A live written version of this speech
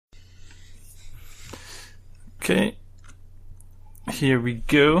Okay, here we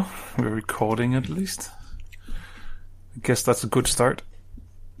go. We're recording at least. I guess that's a good start.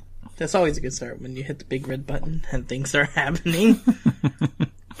 That's always a good start when you hit the big red button and things are happening.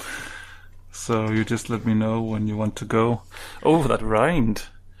 So you just let me know when you want to go. Oh, that rhymed.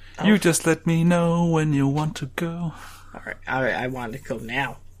 Oh. You just let me know when you want to go. Alright, I want to go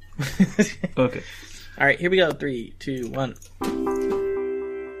now. Okay. Alright, here we go. 3, 2, 1.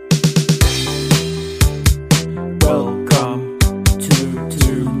 Welcome to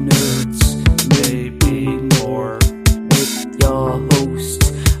Two Nerds, maybe more. With your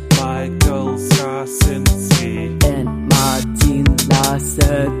host, Michael Sarsinski and Marty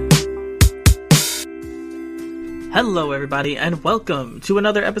Larson. Hello, everybody, and welcome to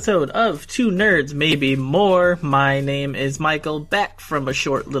another episode of Two Nerds, Maybe More. My name is Michael, back from a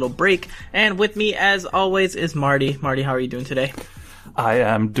short little break, and with me, as always, is Marty. Marty, how are you doing today? I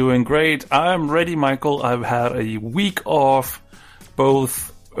am doing great. I'm ready, Michael. I've had a week off,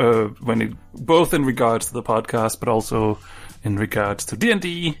 both in regards to the podcast, but also in regards to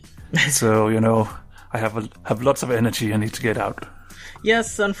D&D. So, I have lots of energy I need to get out.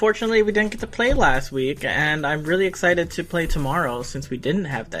 Yes, unfortunately, we didn't get to play last week, and I'm really excited to play tomorrow since we didn't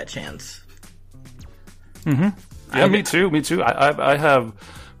have that chance. Mm-hmm. Yeah, me too. I have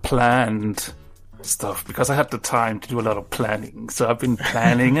planned stuff because I had the time to do a lot of planning. So I've been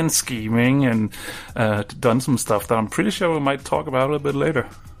planning and scheming and done some stuff that I'm pretty sure we might talk about a bit later.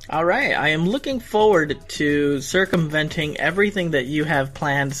 All right. I am looking forward to circumventing everything that you have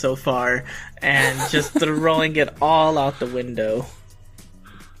planned so far and just throwing it all out the window.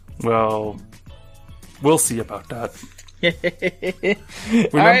 Well, we'll see about that.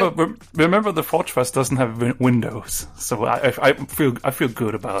 Remember, the Forge Fest doesn't have windows, so I feel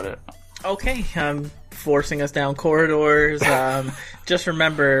good about it. Okay, forcing us down corridors. Just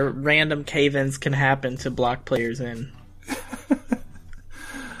remember, random cave-ins can happen to block players in.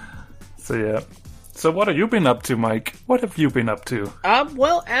 So yeah. So what have you been up to, Mike? What have you been up to?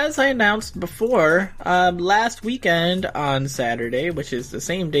 Well, as I announced before, last weekend on Saturday, which is the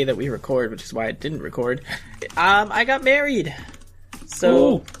same day that we record, which is why I didn't record, I got married.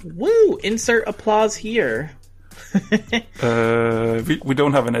 So, woo! Insert applause here. We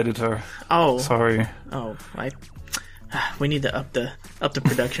don't have an editor. Oh. Sorry. Oh, we need to up the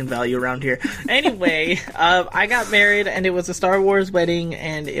production value around here. Anyway, I got married, and it was a Star Wars wedding,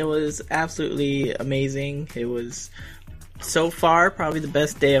 and it was absolutely amazing. It was, so far, probably the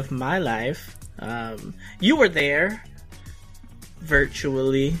best day of my life. You were there,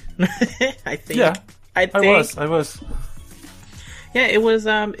 virtually, I think. Yeah, I was. Yeah, it was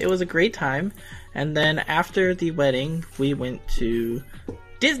a great time. And then after the wedding, we went to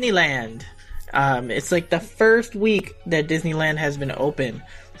Disneyland. It's like the first week that Disneyland has been open.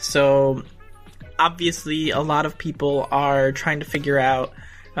 So, obviously, a lot of people are trying to figure out,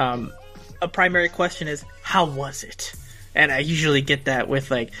 a primary question is, how was it? And I usually get that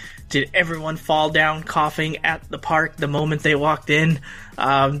with, like, did everyone fall down coughing at the park the moment they walked in?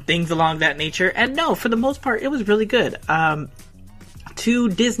 Things along that nature. And no, for the most part, it was really good. To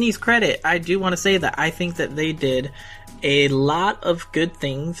Disney's credit, I do want to say that I think that they did a lot of good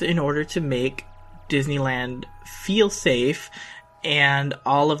things in order to make Disneyland feel safe and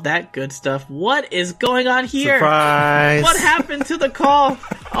all of that good stuff. What is going on here? Surprise! What happened to the call?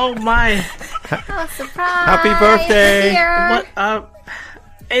 Oh my. Oh, surprise! Happy birthday! What?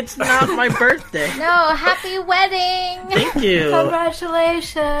 It's not my birthday. No, happy wedding! Thank you.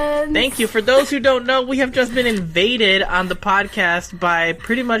 Congratulations! Thank you. For those who don't know, we have just been invaded on the podcast by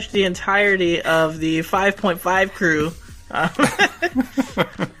pretty much the entirety of the 5.5 crew.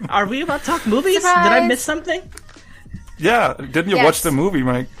 Are we about to talk movies? Surprise. Did I miss something? Yeah, didn't you watch the movie,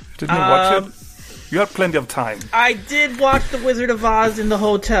 Mike? Didn't you watch it? You had plenty of time. I did watch The Wizard of Oz in the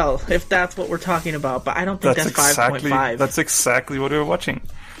hotel, if that's what we're talking about, but I don't think that's 5.5. That's exactly what we were watching.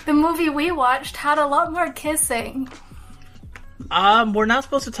 The movie we watched had a lot more kissing. We're not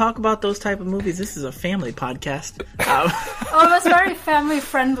supposed to talk about those type of movies. This is a family podcast. It was very family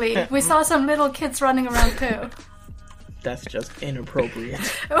friendly. We saw some little kids running around too. That's just inappropriate.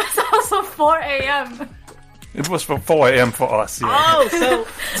 It was also 4 a.m. It was for 4 a.m. for us. Yeah. Oh, so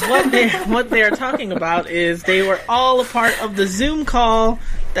what they are talking about is they were all a part of the Zoom call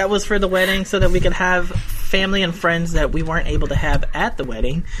that was for the wedding so that we could have family and friends that we weren't able to have at the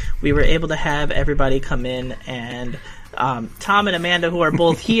wedding. We were able to have everybody come in, and Tom and Amanda, who are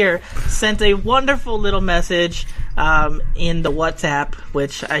both here, sent a wonderful little message in the WhatsApp,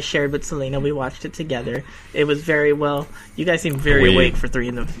 which I shared with Selena. We watched it together. It was very well. You guys seem very awake for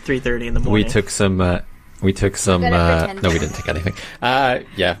 3:30 in the morning. We took some We took some. gonna pretend. No, we didn't take anything.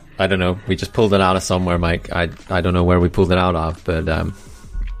 Yeah, I don't know. We just pulled it out of somewhere, Mike. I don't know where we pulled it out of, but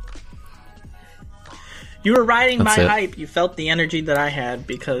You were riding my That's it. hype. You felt the energy that I had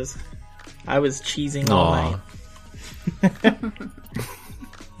because I was cheesing all Aw. night.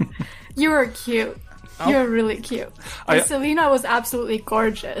 You were cute. You were really cute. And Selena was absolutely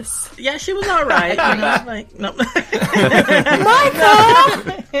gorgeous. Yeah, she was all right. Like, no.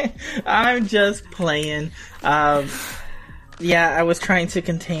 Michael! I'm just playing. Yeah, I was trying to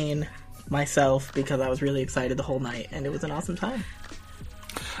contain myself because I was really excited the whole night, and it was an awesome time.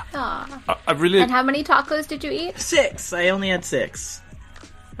 Aw. I really. And how many tacos did you eat? 6. I only had 6.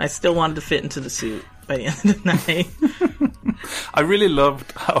 I still wanted to fit into the suit by the end of the night. I really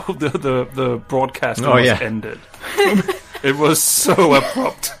loved how the broadcast ended. It was so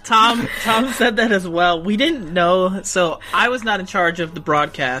abrupt. Tom said that as well. We didn't know, so I was not in charge of the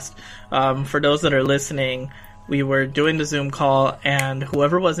broadcast. For those that are listening, we were doing the Zoom call, and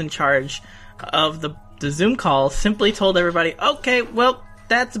whoever was in charge of the Zoom call simply told everybody, "Okay, well,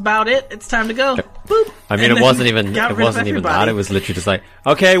 that's about it. It's time to go." Boop. I mean, And it wasn't then even got rid of that. everybody. It was literally just like,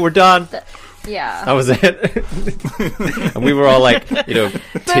 okay, we're done. Yeah. That was it. And we were all like,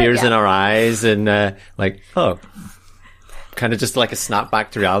 tears in our eyes and like, oh, kind of just like a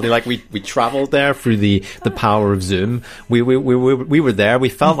snapback to reality. Like we traveled there through the power of Zoom. We were there. We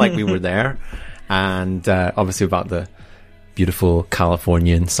felt like we were there, and obviously about the beautiful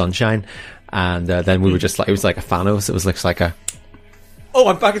Californian sunshine. And then we were just like, it was like a Thanos. It was like a, oh,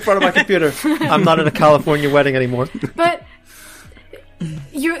 I'm back in front of my computer. I'm not at a California wedding anymore. But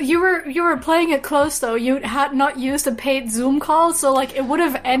you were playing it close though. You had not used a paid Zoom call, so like it would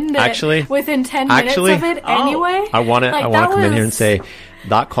have ended within 10 minutes of it anyway. I want to come in here and say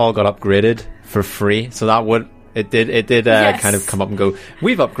that call got upgraded for free. So it did kind of come up and go,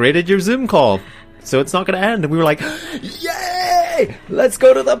 we've upgraded your Zoom call, so it's not going to end. And we were like, yay! Let's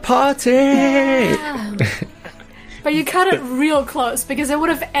go to the party. Yeah. But you cut it real close because it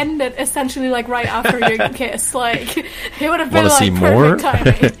would have ended essentially like right after your kiss. Like it would have been like perfect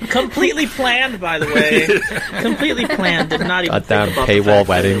timing. Completely planned, by the way. Completely planned. Did not even Goddamn think about paywall the fact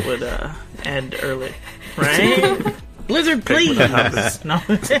wedding. that it would end early, right? Blizzard, please. No.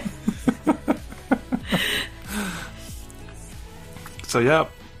 So yeah,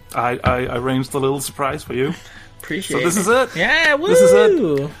 I arranged a little surprise for you. Appreciate So this it. is it. Yeah, woo! This is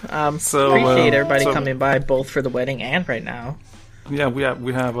it. So appreciate everybody coming by, both for the wedding and right now. Yeah, we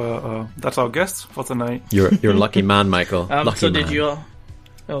have that's our guest for tonight. You're a lucky man, Michael. Lucky So man. did you all?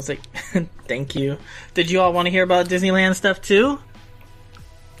 I was like, thank you. Did you all want to hear about Disneyland stuff too?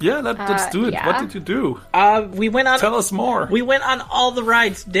 Yeah, let's do it. yeah. What did you do? We went on. Tell us more. We went on all the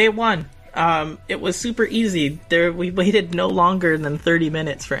rides day one. It was super easy. We waited no longer than 30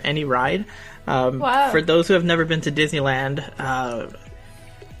 minutes for any ride. Wow. For those who have never been to Disneyland,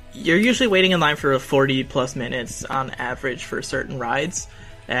 you're usually waiting in line for 40 plus minutes on average for certain rides,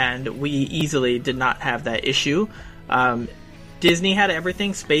 and we easily did not have that issue. Disney had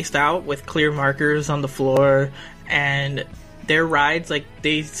everything spaced out with clear markers on the floor, and their rides, like,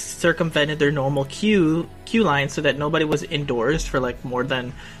 they circumvented their normal queue line so that nobody was indoors for like more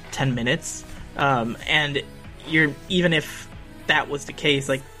than 10 minutes. And even if that was the case,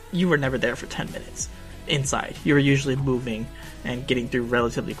 like, you were never there for 10 minutes inside. You were usually moving and getting through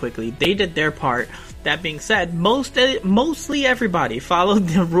relatively quickly. They did their part. That being said, mostly everybody followed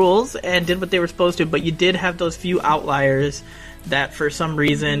the rules and did what they were supposed to, but you did have those few outliers that for some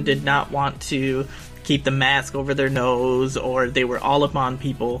reason did not want to keep the mask over their nose, or they were all up on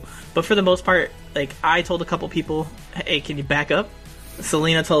people. But for the most part, like, I told a couple people, hey, can you back up?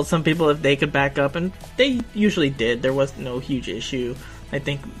 Selena told some people if they could back up, and they usually did. There was no huge issue. I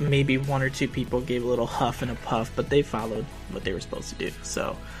think maybe one or two people gave a little huff and a puff, but they followed what they were supposed to do.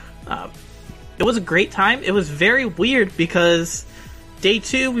 So it was a great time. It was very weird because day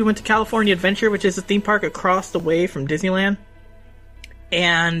 2 we went to California Adventure, which is a theme park across the way from Disneyland.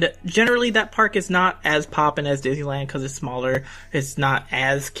 And generally that park is not as poppin' as Disneyland because it's smaller. It's not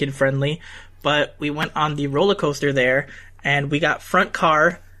as kid-friendly. But we went on the roller coaster there, and we got front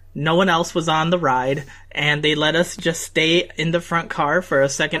car. No one else was on the ride, and they let us just stay in the front car for a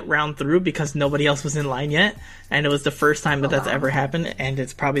second round through because nobody else was in line yet. And it was the first time that's ever happened, and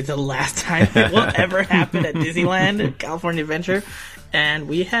it's probably the last time it will ever happen at Disneyland, California Adventure. And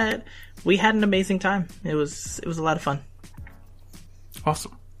we had an amazing time. It was a lot of fun.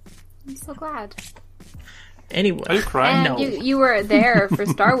 Awesome. I'm so glad. Anyway, Are you crying? And No. you were there for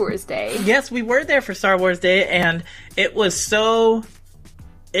Star Wars Day. Yes, we were there for Star Wars Day, and it was so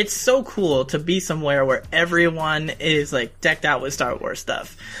it's so cool to be somewhere where everyone is like decked out with Star Wars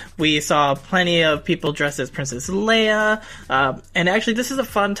stuff. We saw plenty of people dressed as Princess Leia, and actually this is a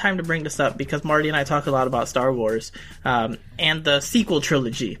fun time to bring this up because Marty and I talk a lot about Star Wars and the sequel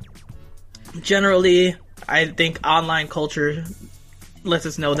trilogy. Generally, I think online culture lets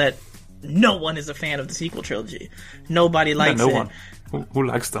us know that no one is a fan of the sequel trilogy. Nobody likes it. No one. Who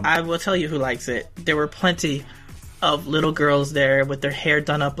likes them? I will tell you who likes it. There were plenty of little girls there with their hair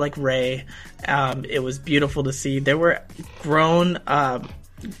done up like Rey. It was beautiful to see. There were grown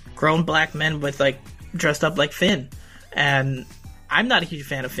black men with like dressed up like Finn, and I'm not a huge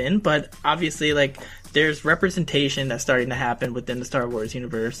fan of Finn, but obviously like there's representation that's starting to happen within the Star Wars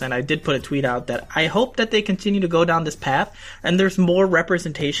universe, and I did put a tweet out that I hope that they continue to go down this path, and there's more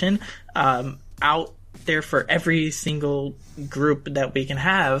representation out there for every single group that we can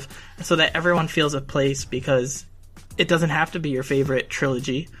have, so that everyone feels a place, because it doesn't have to be your favorite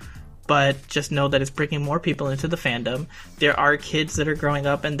trilogy, but just know that it's bringing more people into the fandom. There are kids that are growing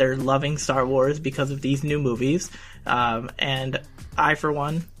up and they're loving Star Wars because of these new movies, and I, for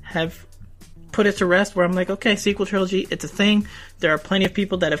one, have put it to rest where I'm like, okay, sequel trilogy, it's a thing. There are plenty of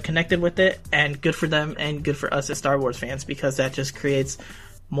people that have connected with it, and good for them and good for us as Star Wars fans, because that just creates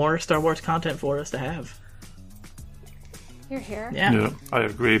more Star Wars content for us to have. You're here. Yeah, I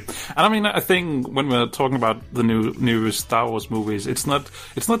agree. And I mean, I think when we're talking about the new Star Wars movies, it's not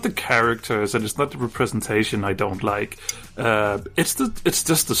the characters and it's not the representation I don't like. It's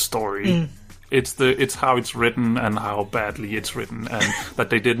just the story. It's how it's written and how badly it's written, and that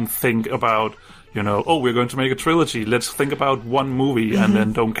they didn't think about, we're going to make a trilogy. Let's think about one movie and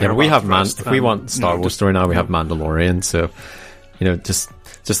then don't care. Yeah, we about have the rest. if we want Star Wars story now, we have Mandalorian. So,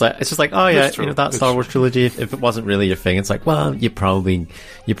 just like it's just like, oh yeah, that Star Wars trilogy. If it wasn't really your thing, it's like, well, you probably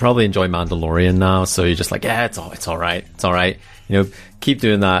enjoy Mandalorian now, so you're just like, yeah, it's all right. Keep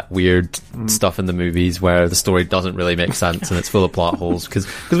doing that weird stuff in the movies where the story doesn't really make sense and it's full of plot holes, because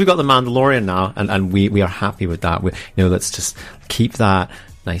we've got the Mandalorian now, and we are happy with that. Let's just keep that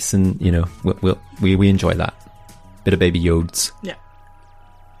nice, and we enjoy that bit of Baby Yodes. Yeah.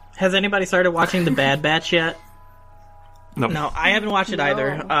 Has anybody started watching The Bad Batch yet? No, I haven't watched it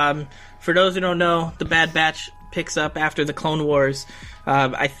either. For those who don't know, The Bad Batch picks up after the Clone Wars.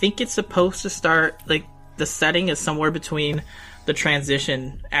 I think it's supposed to start, like, the setting is somewhere between the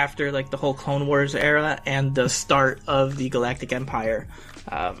transition after, like, the whole Clone Wars era and the start of the Galactic Empire.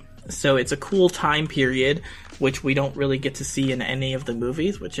 So it's a cool time period, which we don't really get to see in any of the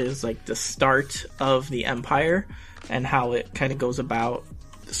movies, which is, like, the start of the Empire and how it kind of goes about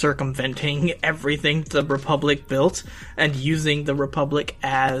circumventing everything the Republic built and using the Republic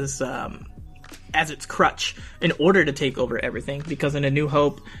as its crutch in order to take over everything, because in A New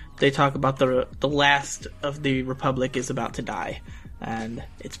Hope they talk about the last of the Republic is about to die, and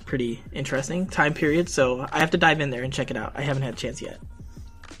it's pretty interesting time period, so I have to dive in there and check it out. I haven't had a chance yet.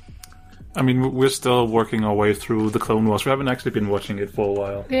 I mean, we're still working our way through the Clone Wars. We haven't actually been watching it for a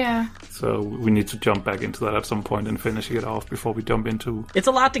while. Yeah. So we need to jump back into that at some point and finish it off before we jump into. It's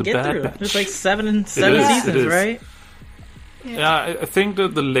a lot to get through. There's like seven seasons, right? Yeah, I think the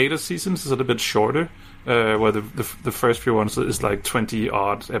later seasons is a little bit shorter. Where the first few ones is like 20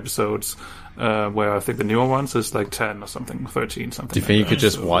 odd episodes. Where I think the newer ones is like 10 or something, 13 something. Do you think you could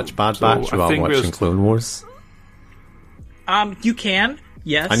just watch Bad Batch while watching Clone Wars? You can.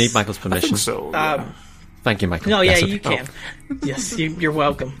 Yes. I need Michael's permission. I think so. Thank you, Michael. No, yeah, you can. Yes, you're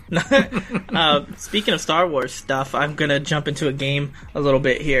welcome. Speaking of Star Wars stuff, I'm gonna jump into a game a little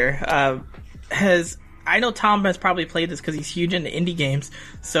bit here. I know Tom has probably played this because he's huge into indie games.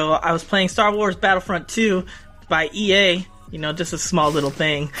 So I was playing Star Wars Battlefront 2 by EA. Just a small little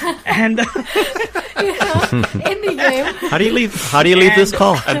thing, and indie game. How do you leave this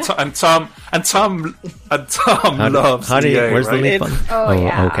call? And Tom loves. Where's the leave button?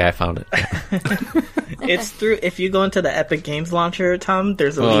 Yeah. Okay, I found it. It's through. If you go into the Epic Games launcher, Tom,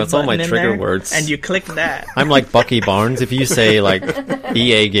 there's a leave it's all button my in trigger there, words. and you click that. I'm like Bucky Barnes. If you say like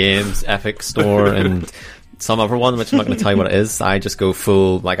EA Games, Epic Store, and some other one, which I'm not going to tell you what it is, I just go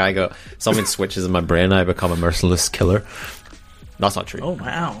full. Like something switches in my brain. I become a merciless killer. That's not true. Oh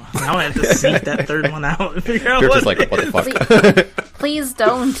wow! Now I have to seek that third one out and figure out You're what just like, what the fuck? Please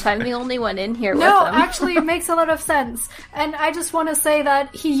don't. I'm the only one in here with No, them. actually, it makes a lot of sense. And I just want to say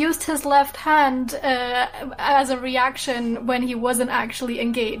that he used his left hand as a reaction when he wasn't actually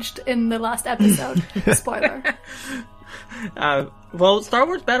engaged in the last episode. Spoiler. Well, Star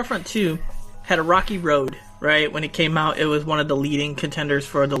Wars Battlefront 2 had a rocky road, right? When it came out, it was one of the leading contenders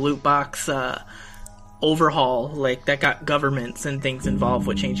for the loot box overhaul, like that got governments and things involved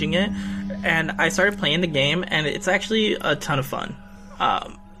with changing it. And I started playing the game, and it's actually a ton of fun.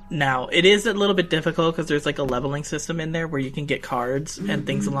 Now, it is a little bit difficult because there's like a leveling system in there where you can get cards and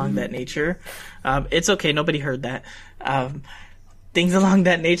things along that nature. It's okay, nobody heard that. Things along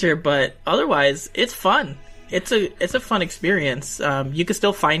that nature, but otherwise, it's fun. It's a fun experience. You can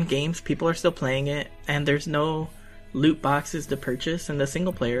still find games, people are still playing it, and there's no loot boxes to purchase, and the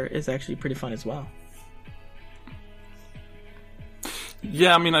single player is actually pretty fun as well.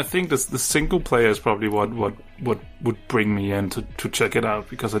 Yeah, I mean, I think the single player is probably what would bring me in to check it out,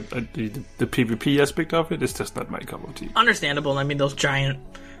 because the PvP aspect of it is just not my cup of tea. Understandable. I mean, those giant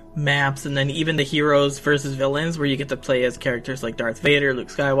maps, and then even the heroes versus villains, where you get to play as characters like Darth Vader, Luke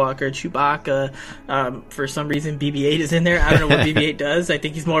Skywalker, Chewbacca. For some reason, BB-8 is in there. I don't know what BB-8 does. I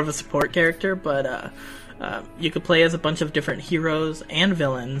think he's more of a support character, but you could play as a bunch of different heroes and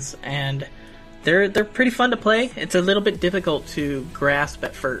villains, and they're pretty fun to play. It's a little bit difficult to grasp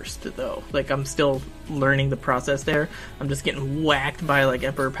at first, though. Like, I'm still learning the process there. I'm just getting whacked by, like,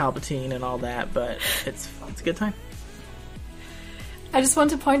 Emperor Palpatine and all that, but it's a good time. I just want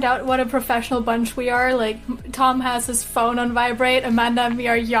to point out what a professional bunch we are. Like, Tom has his phone on vibrate, Amanda and me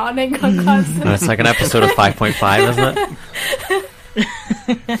are yawning constantly. It's like an episode of 5.5, isn't it?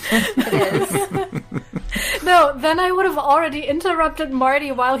 It is. No, then I would have already interrupted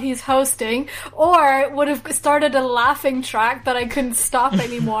Marty while he's hosting, or would have started a laughing track that I couldn't stop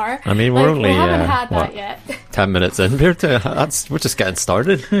anymore. I mean, we're only we haven't had that yet. 10 minutes in, Birte. We're just getting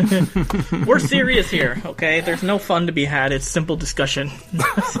started. We're serious here, okay? There's no fun to be had. It's simple discussion.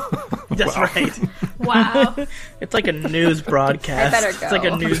 That's right. Wow. It's like a news broadcast. I better go. It's like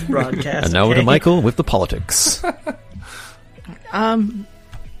a news broadcast. And now to Michael with the politics.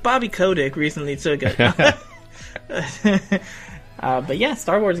 Bobby Kotick recently took it. But yeah,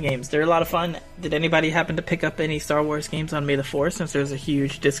 Star Wars games. They're a lot of fun. Did anybody happen to pick up any Star Wars games on May the 4th, since there's a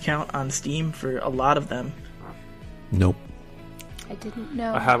huge discount on Steam for a lot of them? Nope. I didn't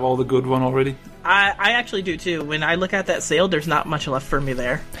know. I have all the good one already. I actually do too. When I look at that sale, there's not much left for me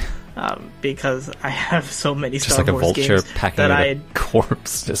there. Because I have so many just Star like Wars a vulture games packing that a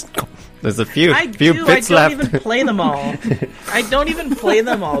corpse. There's a few bits I left. don't even play them all. I don't even play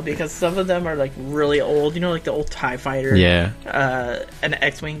them all because some of them are like really old. You know, like the old TIE Fighter, and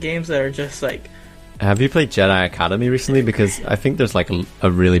X-Wing games that are just like. Have you played Jedi Academy recently? Because I think there's like a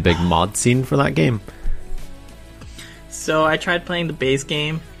really big mod scene for that game. So I tried playing the base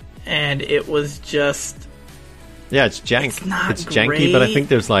game, and it was just. Yeah, it's jank. It's janky, great. but I think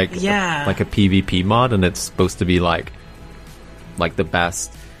there's like Yeah. a PvP mod, and it's supposed to be like the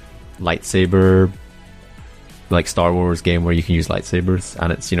best lightsaber, like Star Wars game where you can use lightsabers,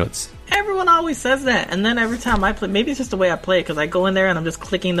 and it's. Everyone always says that, and then every time I play, maybe it's just the way I play it, because I go in there and I'm just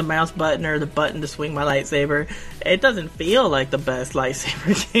clicking the mouse button or the button to swing my lightsaber. It doesn't feel like the best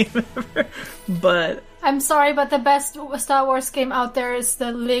lightsaber game ever, but. I'm sorry, but the best Star Wars game out there is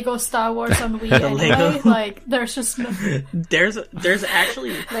the Lego Star Wars on Wii. Lego. Like, there's just no. There's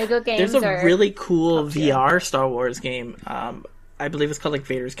actually Lego games. There's a really cool VR Star Wars game. I believe it's called like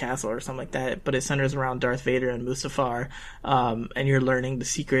Vader's Castle or something like that, but it centers around Darth Vader and Mustafar, and you're learning the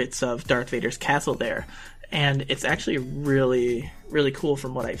secrets of Darth Vader's castle there. And it's actually really, really cool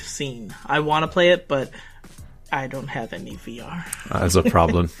from what I've seen. I want to play it, but I don't have any VR. That is a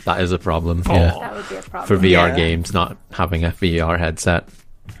problem. That is a problem. Oh. Yeah. That would be a problem. For VR Yeah. games, not having a VR headset.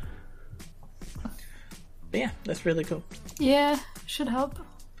 But yeah, that's really cool. Yeah, should help.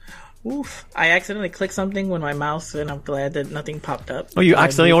 Oof. I accidentally clicked something with my mouse, and I'm glad that nothing popped up. Oh, you I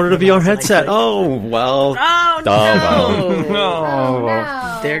accidentally moved ordered a my VR mouse and I headset. clicked- Oh, well. Oh, Oh, no! Oh,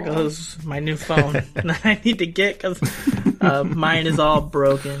 no. There goes my new phone that I need to get, because mine is all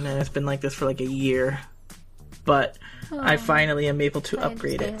broken, and it's been like this for like a year. But I finally am able to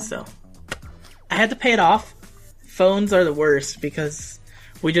upgrade it, so. I had to pay it off. Phones are the worst, because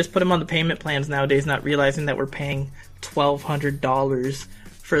we just put them on the payment plans nowadays, not realizing that we're paying $1,200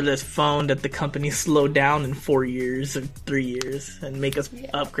 for this phone that the company slowed down in 4 years or 3 years and make us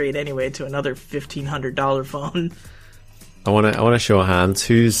upgrade anyway to another $1,500 phone. I want to show of hands.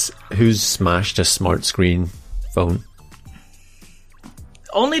 Who's smashed a smart screen phone?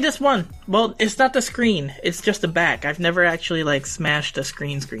 Only this one. Well, it's not the screen. It's just the back. I've never actually like smashed a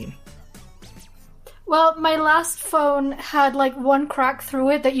screen. Well, my last phone had like one crack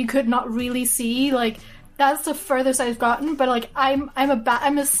through it that you could not really see. Like, that's the furthest I've gotten. But like, I'm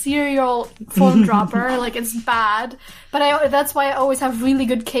a serial phone dropper. Like, it's bad. But that's why I always have really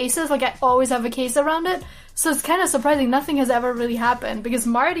good cases. Like, I always have a case around it. So it's kind of surprising. Nothing has ever really happened, because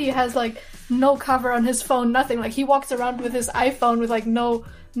Marty has like no cover on his phone, nothing. Like, he walks around with his iPhone with like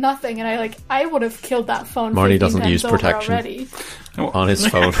nothing, and I would have killed that phone. Marty 15 doesn't times use over protection already. on his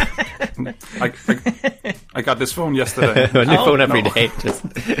phone. I got this phone yesterday. A new phone every no. day. Just...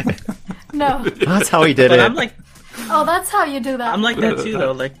 No. That's how he did But it. I'm like Oh, that's how you do that. I'm like that too,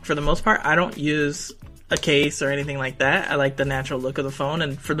 though. Like for the most part, I don't use a case or anything like that. I like the natural look of the phone,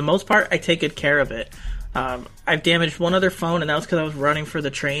 and for the most part, I take good care of it. I've damaged one other phone, and that was because I was running for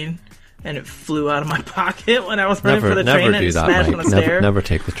the train, and it flew out of my pocket when I was running for the train, and it smashed on a stair. Never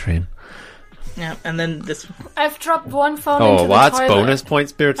take the train. Yeah, and then this. I've dropped one phone Oh, into well, the that's toilet. bonus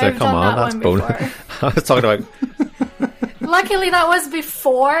points, Birte. I've Come done on, that that's one bonus. I was talking about. Luckily, that was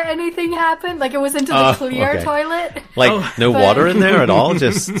before anything happened. Like, it was into the clear okay. toilet. Like, no but- water in there at all?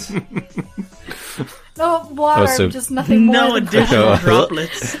 Just. No water, Oh, so- just nothing more. No than additional No.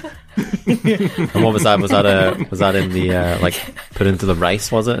 droplets. And what was that? Was that in the, like, put into the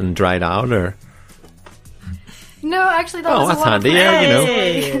rice, was it? And dried out, or? No, actually, that Oh, was that's one of handy, the- yeah, you know.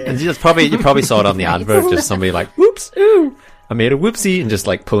 Hey! And you probably saw it on the advert, just somebody like, whoops, ooh, I made a whoopsie, and just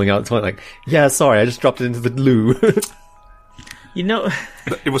like pulling out the toilet, like, yeah, sorry, I just dropped it into the loo. You know,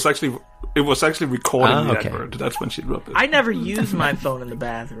 It was actually recording the okay. advert. That's when she dropped it. I never use my phone in the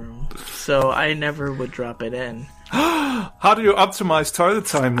bathroom, so I never would drop it in. How do you optimize toilet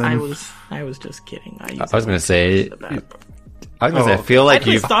time then? I was just kidding. I was gonna say, I feel I like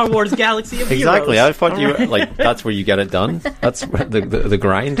play you Star Wars Galaxy of exactly. Heroes. I thought you Alright. like that's where you get it done. That's the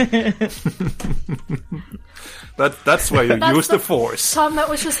grind. That's where you That's use the the- force. Tom, that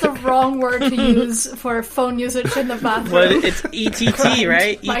was just the wrong word to use for phone usage in the bathroom. But it's ETT,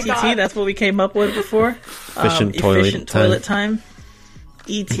 right? My ETT, God. that's what we came up with before. Efficient toilet time.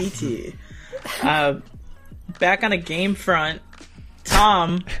 ETT. Back on a game front,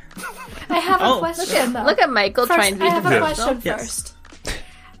 Tom. I have a Oh, question, though. Look at Michael First, trying to be I have a professional. question Yes. first.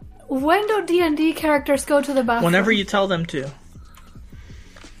 When do D&D characters go to the bathroom? Whenever you tell them to.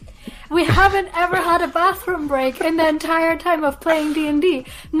 We haven't ever had a bathroom break in the entire time of playing D&D.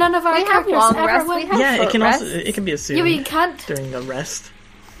 None of our We have characters long ever rests, went. we have- Yeah, it short can rest. also it can be assumed Yeah, but you can't. during the rest.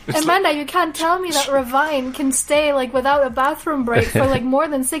 Amanda, you can't tell me that Ravine can stay like without a bathroom break for like more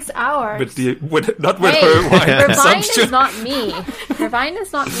than 6 hours. Not with Hey, her wine Ravine consumption. is not me. Ravine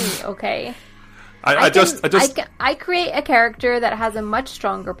is not me, okay? I create a character that has a much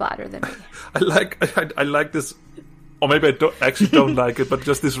stronger bladder than me. I like this, or maybe I don't like it, but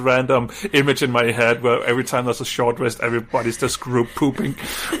just this random image in my head where every time there's a short rest, everybody's just group pooping.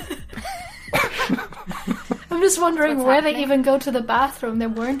 I'm just wondering What's where they happening? even go to the bathroom. There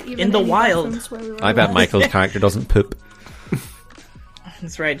weren't even In the any wild. bathrooms where we were I bet last. Michael's character doesn't poop.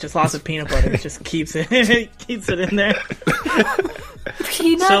 That's right, just lots of peanut butter. It just keeps it keeps it in there.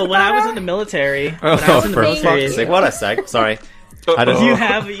 Peanut So when I was butter? in the military, Oh, when I was in the for military, fuck's sake! What a sec. Sorry. I don't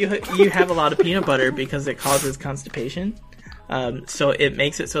you have a lot of peanut butter because it causes constipation. So it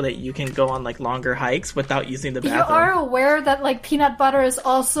makes it so that you can go on like longer hikes without using the You bathroom. are aware that like peanut butter is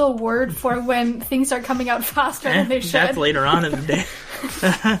also a word for when things are coming out faster than they should. That's later on in the day.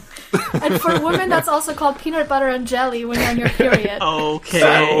 And for women, that's also called peanut butter and jelly when you're on your period. Okay.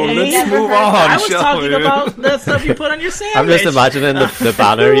 So let's Never move heard on, that. I was shall talking we? about the stuff you put on your sandwich. I'm just imagining the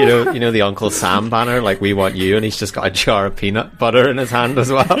banner, you know the Uncle Sam banner, like "We want you," and he's just got a jar of peanut butter in his hand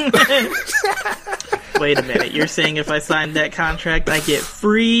as well. Wait a minute. You're saying if I sign that contract, I get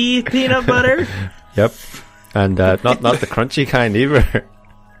free peanut butter? Yep, and not the crunchy kind either.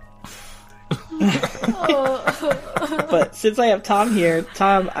 But since I have Tom here,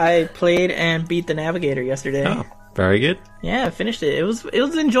 Tom, I played and beat the Navigator yesterday. Oh, very good. Yeah, I finished it. It was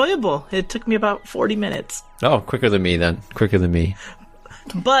enjoyable. It took me about 40 minutes. Oh, quicker than me then. Quicker than me.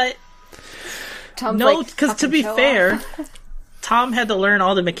 But Tom's no, like, because to fucking be show fair, off. Tom had to learn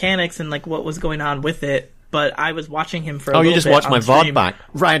all the mechanics and like what was going on with it. But I was watching him for a Oh, little you just bit watched on my VOD stream. back.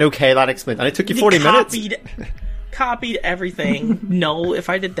 Right, okay, that explains. And it took you He 40 minutes? copied everything. No, if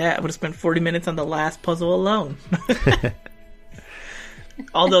I did that, I would have spent 40 minutes on the last puzzle alone.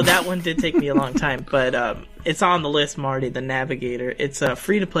 Although that one did take me a long time, but it's on the list, Marty, the Navigator. It's a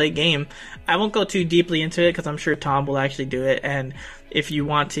free-to-play game. I won't go too deeply into it because I'm sure Tom will actually do it. And if you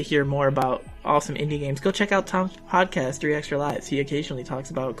want to hear more about awesome indie games, go check out Tom's podcast, 3 Extra Lives. He occasionally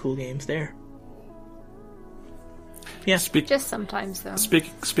talks about cool games there. Yeah. Just sometimes, though.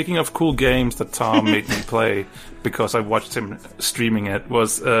 Speaking of cool games that Tom made me play because I watched him streaming it,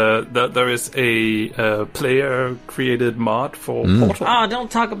 was that there is a player-created mod for Portal. Oh, don't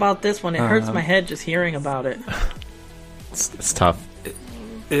talk about this one. It hurts my head just hearing about it. It's tough.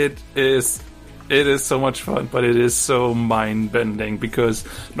 It is so much fun, but it is so mind-bending because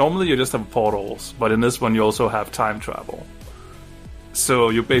normally you just have portals, but in this one you also have time travel. So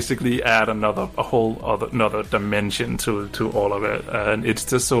you basically add another dimension to all of it, and it's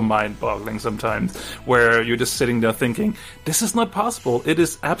just so mind-boggling sometimes. Where you're just sitting there thinking, "This is not possible. It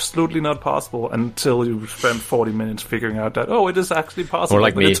is absolutely not possible." Until you spend 40 minutes figuring out that it is actually possible. Or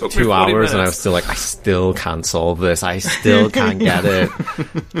like me, 2 hours, minutes. and I was still like, I still can't solve this. I still can't get it.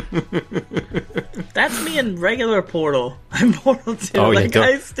 That's me in regular Portal. I'm Portal 2.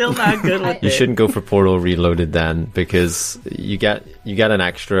 I'm still not good with it. You shouldn't go for Portal Reloaded then, because you get an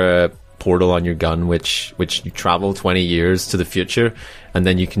extra portal on your gun, which you travel 20 years to the future, and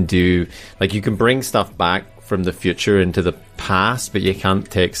then you can do, like, you can bring stuff back from the future into the past, but you can't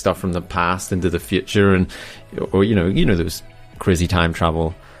take stuff from the past into the future, or you know those crazy time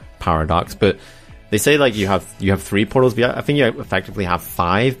travel paradox. But they say like you have 3 portals, but I think you effectively have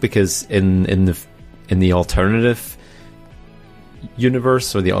 5, because in the alternative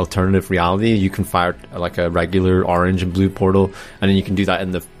universe or the alternative reality, you can fire like a regular orange and blue portal, and then you can do that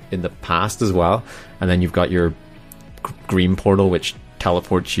in the past as well. And then you've got your green portal, which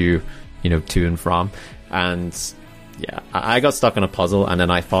teleports you to and from. And yeah, I got stuck on a puzzle, and then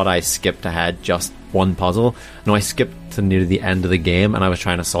I thought I skipped ahead just one puzzle. No, I skipped to near the end of the game, and I was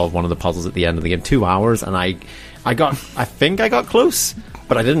trying to solve one of the puzzles at the end of the game. 2 hours, and I think I got close,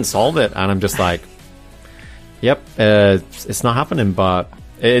 but I didn't solve it, and I'm just like, yep, it's not happening. But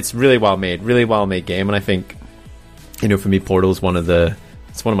it's really well made game, and I think, for me, Portal is one of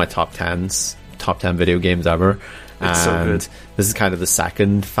my top 10 video games ever. It's so good. This is kind of the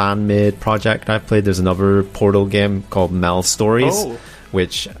second fan-made project I've played. There's another Portal game called Mel Stories,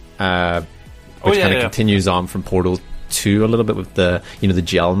 which kind of continues on from Portal 2 a little bit with the the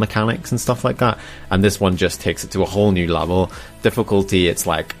gel mechanics and stuff like that. And this one just takes it to a whole new level. Difficulty, it's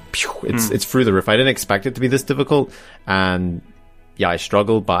like, it's through the roof. I didn't expect it to be this difficult, and yeah, I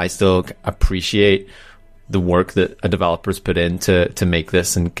struggled, but I still appreciate the work that a developer's put in to make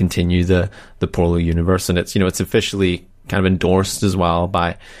this and continue the Portal universe. And it's it's officially kind of endorsed as well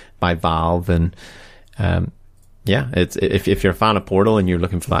by Valve. And it's if you're a fan of Portal and you're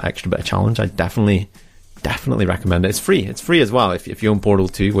looking for that extra bit of challenge, I definitely recommend it. It's free as well if you own Portal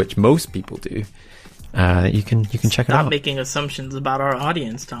 2, which most people do. You can check it out. Stop making assumptions about our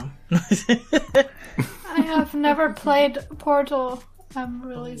audience, Tom. I have never played Portal. I'm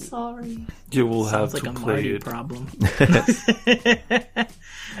really sorry. You will have like to a play Marty it. Problem.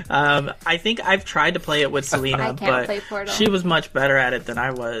 I think I've tried to play it with Selena, but she was much better at it than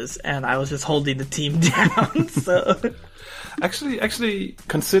I was, and I was just holding the team down. So, actually,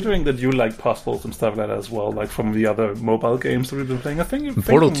 considering that you like puzzles and stuff like that as well, like from the other mobile games that we've been playing, I think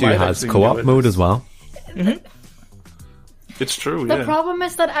Portal 2 has co-op mode as well. Mm-hmm. It's true. The problem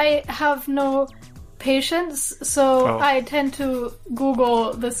is that I have no patience, so I tend to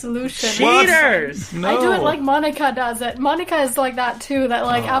Google the solution. Cheaters! No. I do it like Monica does it. Monica is like that too, that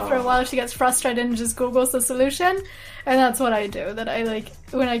like after a while she gets frustrated and just Googles the solution, and that's what I do. That I like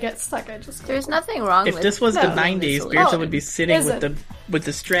when I get stuck, I just There's nothing wrong with If this was the 90s, Birte would be sitting with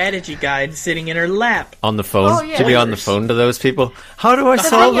the strategy guide sitting in her lap. On the phone? Oh, yeah. She'd be on the phone to those people. How do I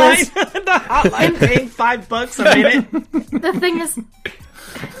solve this? The hotline paying $5 a minute. The thing is,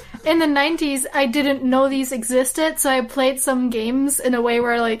 in the 90s, I didn't know these existed, so I played some games in a way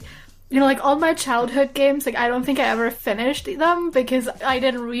where, like, like all my childhood games, like, I don't think I ever finished them because I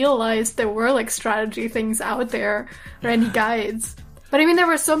didn't realize there were, like, strategy things out there or any guides. But I mean, there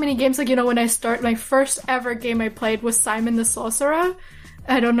were so many games, like, when my first ever game I played was Simon the Sorcerer.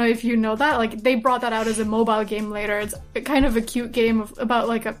 I don't know if you know that. Like, they brought that out as a mobile game later. It's kind of a cute game about,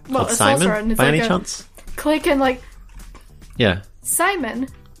 like, a sorcerer. And it's by like any chance? Click and, like... Yeah. Simon.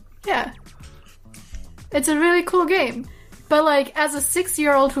 Yeah. It's a really cool game. But, like, as a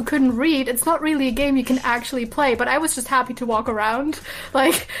 6-year-old who couldn't read, it's not really a game you can actually play. But I was just happy to walk around.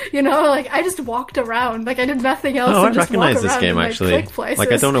 Like, I just walked around. Like, I did nothing else. Oh, I just recognize this game, actually.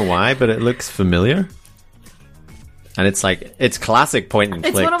 Like, I don't know why, but it looks familiar. And it's, like, it's classic point and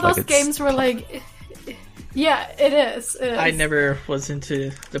click. It's one of those games where, like... Yeah, it is. I never was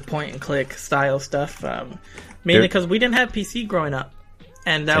into the point and click style stuff. Mainly because we didn't have PC growing up.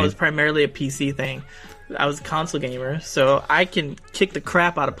 And that was primarily a PC thing. I was a console gamer, so I can kick the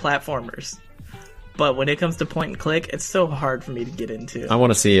crap out of platformers. But when it comes to point and click, it's so hard for me to get into. I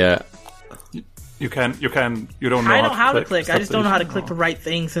want to see You don't know I know how to click. I just don't know how to click the right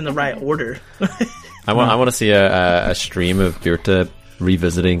things in the right order. I want to see a stream of Birte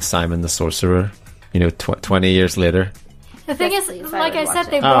revisiting Simon the Sorcerer, 20 years later. The thing is, like I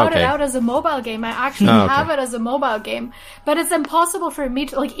said, they brought it out as a mobile game. I actually have it as a mobile game. But it's impossible for me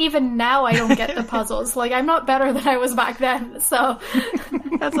to, like, even now I don't get the puzzles. Like, I'm not better than I was back then, so...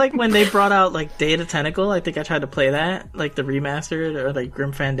 That's like when they brought out like Day of the Tentacle. I think I tried to play that, like the remastered or like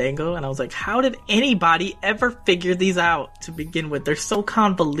Grim Fandango, and I was like, how did anybody ever figure these out to begin with? They're so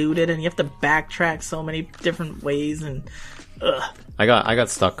convoluted, and you have to backtrack so many different ways. And I got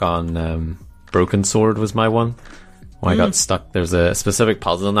stuck on Broken Sword was my one. When I got stuck, there's a specific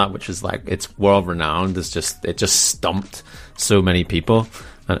puzzle in that which is like it's world renowned. It just stumped so many people,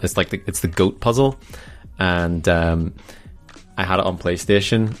 and it's like it's the goat puzzle, and I had it on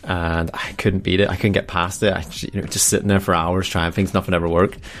PlayStation and I couldn't beat it. I couldn't get past it. Just sitting there for hours trying things, nothing ever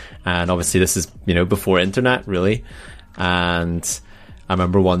worked. And obviously this is before internet really. And I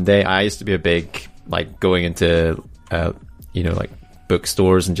remember one day I used to be a big like going into like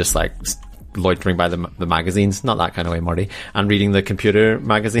bookstores and just like loitering by the magazines, not that kind of way, Marty, and reading the computer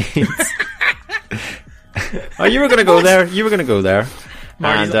magazines. Oh, you were going to go there.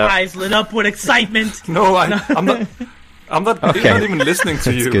 Marty's eyes lit up with excitement. No, I'm not. I'm not even listening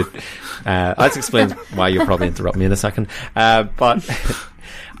to you. Good. That explains why you'll probably interrupt me in a second. But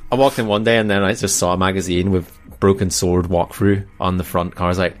I walked in one day and then I just saw a magazine with Broken Sword walkthrough on the front cover. I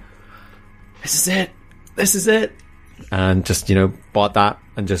was like, this is it. And just, bought that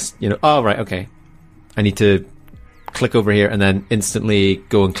and just, oh, right, okay. I need to click over here and then instantly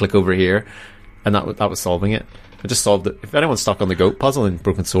go and click over here. And that was solving it. I just solved it. If anyone's stuck on the goat puzzle in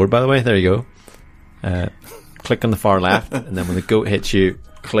Broken Sword, by the way, there you go. Click on the far left, and then when the goat hits you,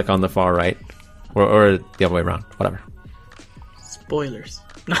 click on the far right. Or the other way around. Whatever. Spoilers.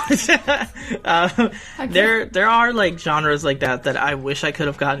 There are like genres like that I wish I could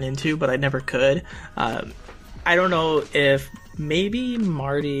have gotten into, but I never could. I don't know if maybe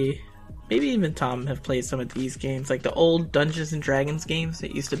Marty, maybe even Thom have played some of these games, like the old Dungeons and Dragons games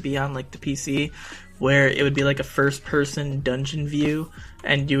that used to be on like the PC, where it would be like a first-person dungeon view,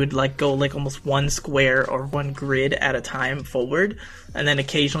 and you would like go like almost one square or one grid at a time forward, and then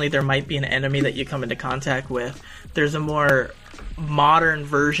occasionally there might be an enemy that you come into contact with. There's a more modern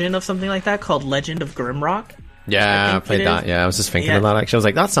version of something like that called Legend of Grimrock. Yeah, I played that. Yeah, I was just thinking of that actually. I was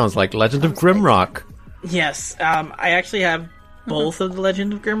like, that sounds like Legend of Grimrock. Yes, I actually have both of the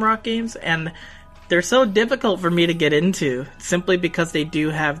Legend of Grimrock games, and they're so difficult for me to get into, simply because they do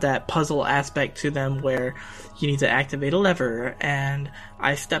have that puzzle aspect to them where you need to activate a lever, and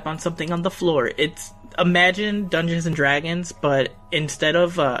I step on something on the floor. Imagine Dungeons and Dragons, but instead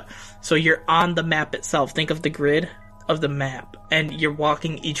of, so you're on the map itself. Think of the grid of the map, and you're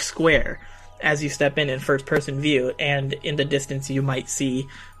walking each square as you step in first-person view, and in the distance you might see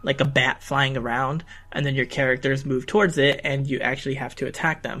like a bat flying around, and then your characters move towards it, and you actually have to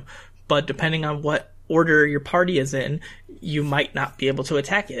attack them. But depending on what order your party is in, you might not be able to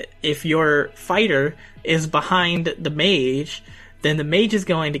attack it. If your fighter is behind the mage, then the mage is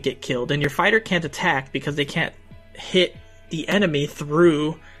going to get killed, and your fighter can't attack because they can't hit the enemy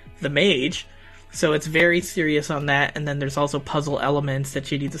through the mage. So it's very serious on that, and then there's also puzzle elements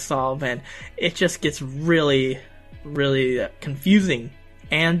that you need to solve, and it just gets really, really confusing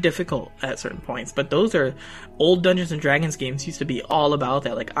and difficult at certain points. But those are old Dungeons and Dragons games used to be all about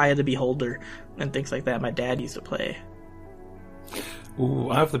that, like Eye of the Beholder and things like that. My dad used to play. Ooh,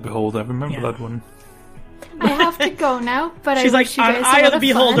 Eye of the Beholder, I remember that one. I have to go now, but She's I like, wish you guys Eye of the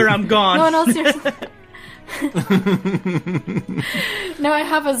Beholder, I'm gone. No, seriously. No, I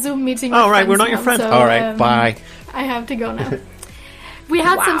have a Zoom meeting. All right, we're not your friends. So, all right, bye. I have to go now. We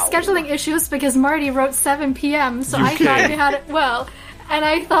had some scheduling issues because Marty wrote 7 p.m. So I thought we had it well, and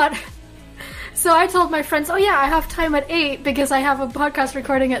I thought. So I told my friends, "Oh yeah, I have time at 8 because I have a podcast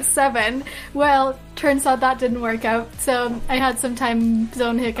recording at 7." Well, turns out that didn't work out. So I had some time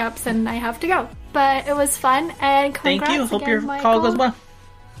zone hiccups, and I have to go. But it was fun, and congrats. Thank you. Hope again, your Michael. call goes well.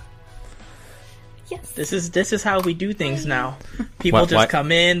 Yes. This is how we do things now. People just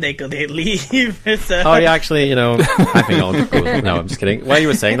come in, they leave. Oh yeah, actually, I think I'll go. No, I'm just kidding. While you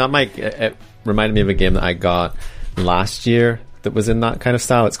were saying that, Mike, it reminded me of a game that I got last year that was in that kind of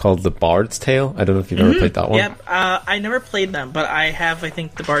style. It's called The Bard's Tale. I don't know if you've ever played that one. Yep, I never played them, but I have, I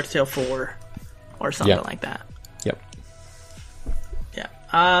think, The Bard's Tale 4 or something like that. Yep.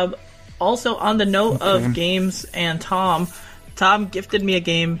 Yeah. Also, on the note of games and Thom gifted me a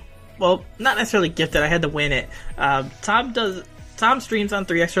game. Well, not necessarily gifted. I had to win it. Thom streams on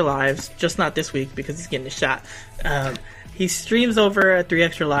 3 Extra Lives, just not this week because he's getting a shot. He streams over at 3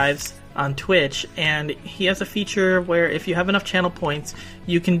 Extra Lives on Twitch, and he has a feature where if you have enough channel points,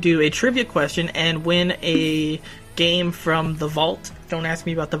 you can do a trivia question and win a game from the vault. Don't ask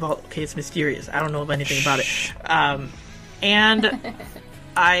me about the vault. Okay, it's mysterious. I don't know anything about it. And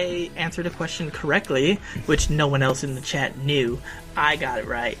I answered a question correctly, which no one else in the chat knew. I got it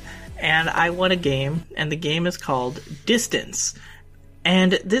right. And I won a game, and the game is called Distance.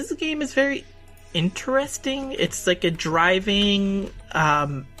 And this game is very interesting. It's like a driving,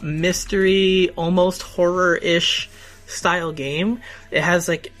 mystery, almost horror-ish style game. It has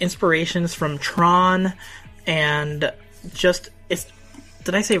like inspirations from Tron and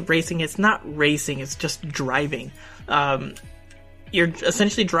did I say racing? It's not racing, it's just driving. You're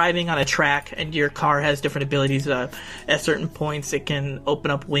essentially driving on a track, and your car has different abilities. At certain points, it can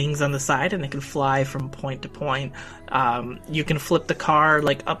open up wings on the side, and it can fly from point to point. You can flip the car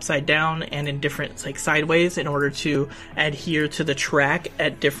like upside down and in different like sideways in order to adhere to the track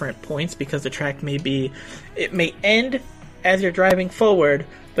at different points, because the track may end as you're driving forward,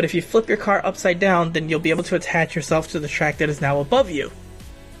 but if you flip your car upside down, then you'll be able to attach yourself to the track that is now above you.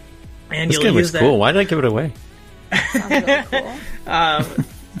 And this game was cool. Why did I give it away? Sounds really cool.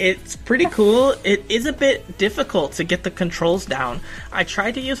 It's pretty cool. It is a bit difficult to get the controls down. I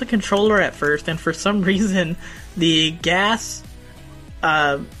tried to use a controller at first, and for some reason, the gas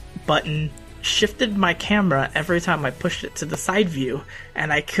button shifted my camera every time I pushed it to the side view,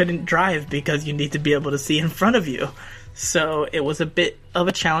 and I couldn't drive because you need to be able to see in front of you. So it was a bit of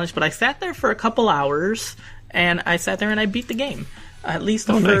a challenge, but I sat there for a couple hours, and I sat there and I beat the game. At least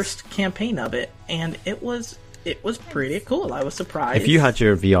the first campaign of it, and it was pretty cool. I was surprised. If you had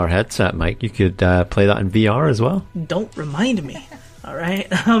your VR headset, Mike, you could play that in VR as well. Don't remind me. All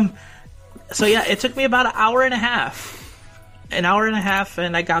right. So yeah, it took me about an hour and a half, and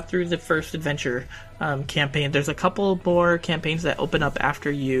I got through the first adventure campaign. There's a couple more campaigns that open up after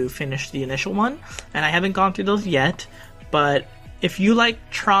you finish the initial one, and I haven't gone through those yet, but if you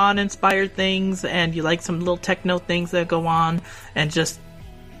like Tron-inspired things, and you like some little techno things that go on, and just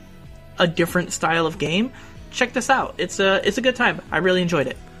a different style of game, check this out. It's a good time. I really enjoyed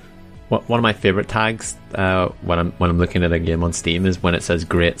it. One of my favorite tags when I'm looking at a game on Steam is when it says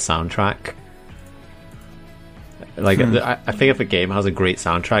 "great soundtrack." Like, I think if a game has a great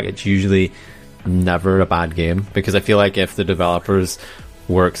soundtrack, it's usually never a bad game, because I feel like if the developers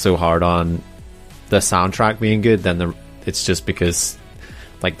work so hard on the soundtrack being good, then it's just because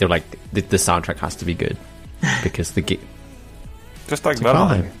like they're like the soundtrack has to be good because the game. Just like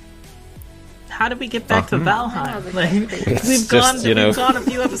Valheim. How did we get back to Valheim? Like, we've gone a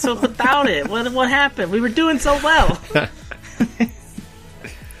few episodes without it. What happened? We were doing so well.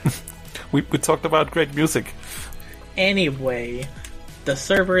 we talked about great music. Anyway, the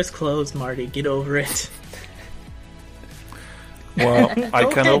server is closed, Marty. Get over it. Well, I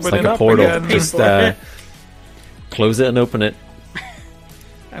can open it like up a portal. again. Just close it and open it.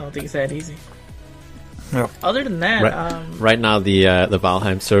 I don't think it's that easy. No. Other than that, right now the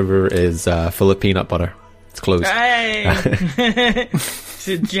Valheim server is full of peanut butter. It's closed. Hey! It's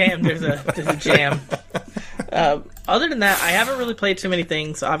a jam. There's a jam. Other than that, I haven't really played too many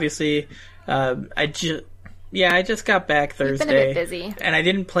things. Obviously, I just got back Thursday. You've been a bit busy. And I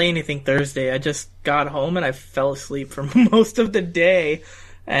didn't play anything Thursday. I just got home and I fell asleep for most of the day.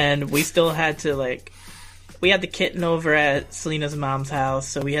 And we still had to, we had the kitten over at Selena's mom's house,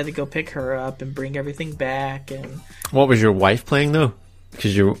 so we had to go pick her up and bring everything back. And what was your wife playing, though?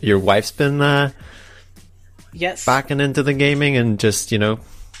 Because your wife's been yes, backing into the gaming and just,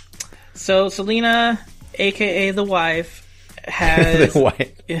 So Selena, a.k.a. the wife, has... the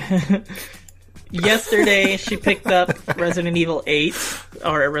wife. Yesterday, she picked up Resident Evil 8,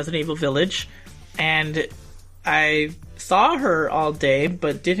 or Resident Evil Village, and I saw her all day,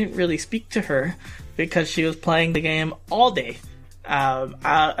 but didn't really speak to her because she was playing the game all day.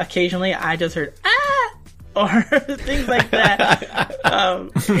 Occasionally, I just heard, ah! Or things like that.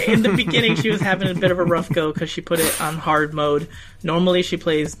 In the beginning, she was having a bit of a rough go because she put it on hard mode. Normally, she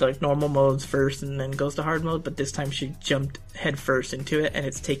plays normal modes first and then goes to hard mode, but this time she jumped head first into it, and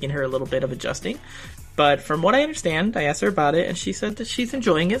it's taking her a little bit of adjusting. But from what I understand, I asked her about it, and she said that she's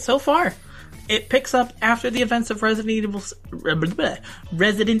enjoying it so far. It picks up after the events of Resident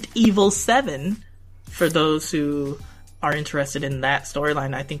Evil 7, for those who are interested in that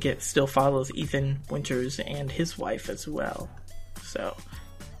storyline. I think it still follows Ethan Winters and his wife as well. So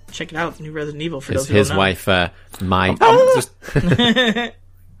check it out, new Resident Evil for those who don't know. His wife, I'm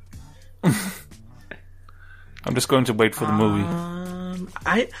just going to wait for the movie.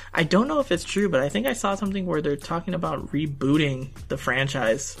 I don't know if it's true, but I think I saw something where they're talking about rebooting the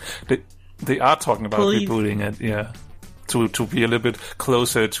franchise. They are talking about rebooting it, yeah. To be a little bit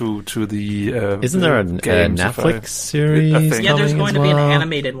closer to the isn't there a Netflix series? Yeah, there's going to be an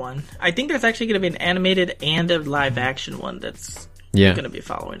animated one. I think there's actually going to be an animated and a live action one that's going to be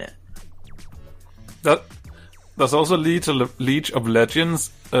following it. there's also League of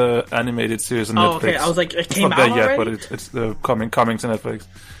Legends animated series on Netflix. Okay. I was like, it came out not there yet, already? but it's coming to Netflix.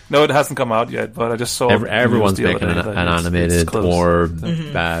 No, it hasn't come out yet, but I just saw everyone's making an animated or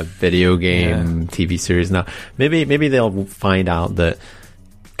video game TV series now. Maybe they'll find out that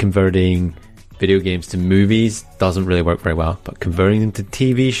converting video games to movies doesn't really work very well, but converting them to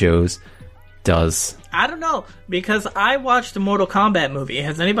TV shows does. I don't know, because I watched the Mortal Kombat movie.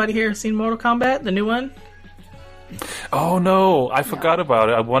 Has anybody here seen Mortal Kombat, the new one? Oh no, I forgot about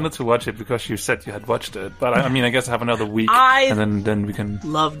it. I wanted to watch it because you said you had watched it, but I mean, I guess I have another week, and then we can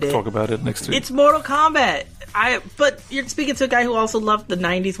talk about it next week. It's Mortal Kombat. But you're speaking to a guy who also loved the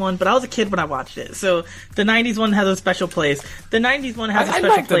 '90s one. But I was a kid when I watched it, so the '90s one has a special place. The '90s one has a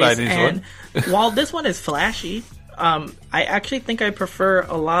special place, and while this one is flashy, I actually think I prefer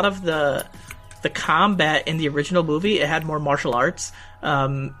a lot of the combat in the original movie. It had more martial arts.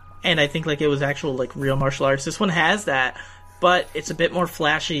 And I think like it was actual like real martial arts. This one has that, but it's a bit more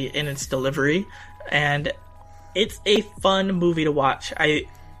flashy in its delivery, and it's a fun movie to watch. I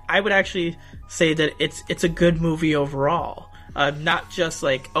would actually say that it's a good movie overall. Not just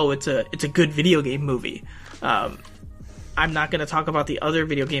like, oh, it's a good video game movie. I'm not going to talk about the other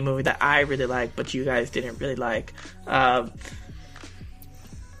video game movie that I really like, but you guys didn't really like.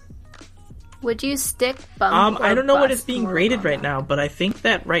 Would you stick bump or I don't know what bust it's being more rated on right that? now, but I think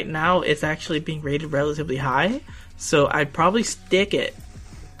that right now it's actually being rated relatively high. So I'd probably stick it.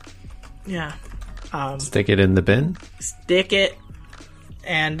 Yeah. Stick it in the bin? Stick it.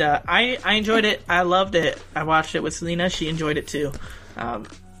 And I enjoyed it. I loved it. I watched it with Selena. She enjoyed it too. Mortal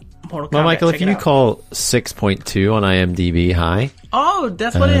Kombat, well, Michael, if you call 6.2 on IMDb high... Oh,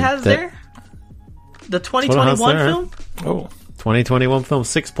 that's what it has there? The 2021 film? Oh. 2021 film,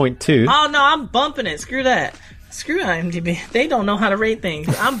 6.2. Oh, no, I'm bumping it. Screw that. Screw IMDb. They don't know how to rate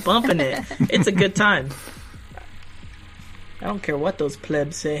things. I'm bumping it. It's a good time. I don't care what those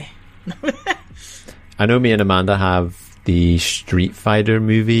plebs say. I know me and Amanda have the Street Fighter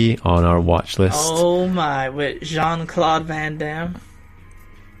movie on our watch list. Oh, my. With Jean-Claude Van Damme.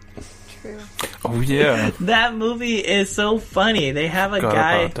 True. Oh, yeah. That movie is so funny. They have a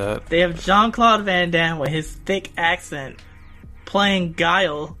guy... They have Jean-Claude Van Damme with his thick accent playing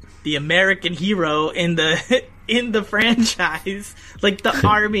Guile, the American hero in the franchise, like the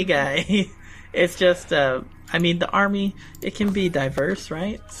army guy. It's just, I mean, the army, it can be diverse,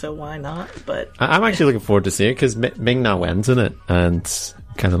 right? So why not? But I'm actually looking forward to seeing it because Ming-Na Wen's in it, and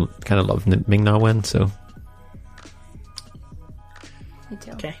kind of love Ming-Na Wen. So Me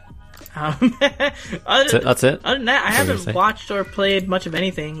too. okay. That's it. Other than that, I haven't watched or played much of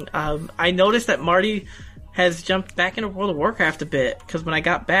anything. I noticed that Marty has jumped back into World of Warcraft a bit, because when I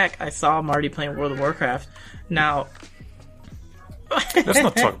got back, I saw Marty playing World of Warcraft. Now, let's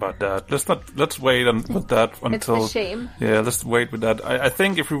not talk about that. Let's wait with that until. It's a shame. Yeah, let's wait with that. I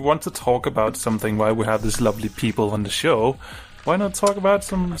think if we want to talk about something, why we have these lovely people on the show, why not talk about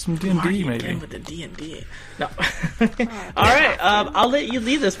some D&D maybe? Again with the D&D. No. All right, I'll let you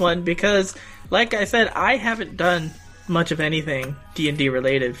lead this one because, like I said, I haven't done much of anything D&D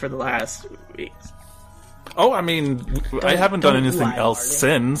related for the last weeks. Oh, I mean, I haven't done anything else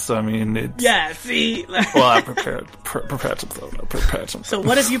since. I mean, it's... Yeah, see? Well, I prepared some. So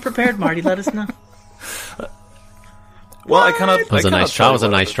what have you prepared, Marty? Let us know. Well, I cannot... That was a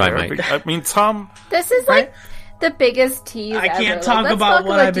nice try, Mike. I mean, Thom... This is like the biggest tease I can't ever. talk Let's about talk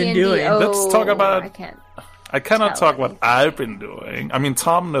what I've been D&D. doing. Oh, Let's talk about... I cannot talk what I've been doing. I mean,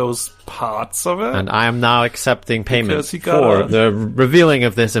 Thom knows parts of it. And I am now accepting payment Because for the revealing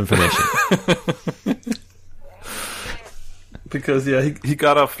of this information. Because, yeah, he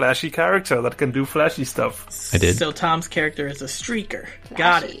got a flashy character that can do flashy stuff. I did. So Tom's character is a streaker.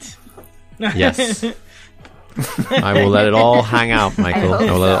 Got it. Yes. I will let it all hang out, Michael. I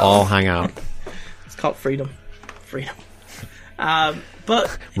will let it all hang out. It's called freedom. Freedom.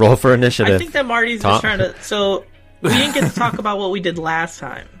 But roll for initiative. I think that Marty's just trying to... So, we didn't get to talk about what we did last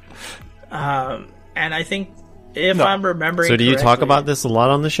time. And I think, I'm remembering So do you correctly, talk about this a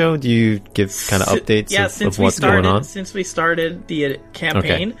lot on the show? Do you give kind of updates of what's going on? Since we started the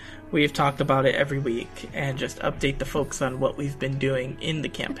campaign, we've talked about it every week and just update the folks on what we've been doing in the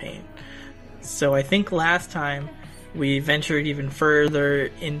campaign. So I think last time we ventured even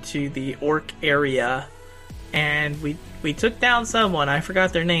further into the orc area and we took down someone. I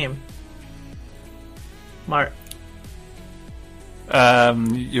forgot their name. Mart.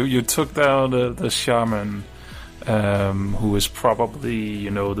 You took down the shaman who is probably,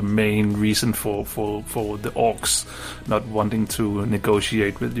 the main reason for the orcs not wanting to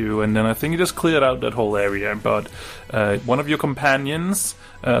negotiate with you. And then I think you just cleared out that whole area. But one of your companions,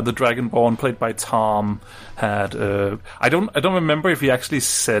 the Dragonborn, played by Thom, had I don't remember if he actually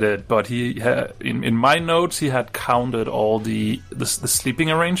said it, but he had, in my notes he had counted all the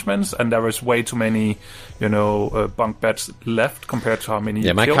sleeping arrangements, and there was way too many bunk beds left compared to how many.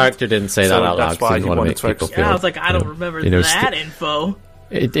 Yeah, my character didn't say that out loud. That's why he wanted to people feel, I was like, I don't remember that info.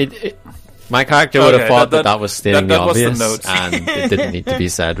 My character would have thought that was stating the obvious, the and it didn't need to be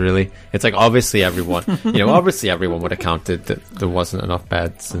said, really. It's like, obviously everyone would have counted that there wasn't enough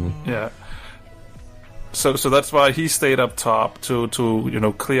beds. And yeah. So that's why he stayed up top to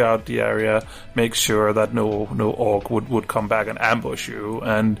clear out the area, make sure that no orc would come back and ambush you.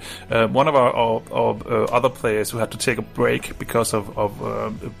 And one of our other players who had to take a break because of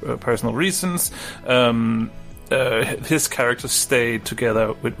personal reasons, his character stayed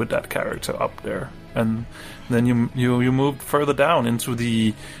together with that character up there, and then you moved further down into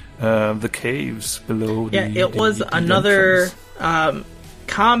the caves below. Yeah, it was another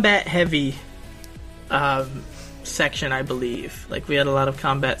combat heavy section, I believe. Like, we had a lot of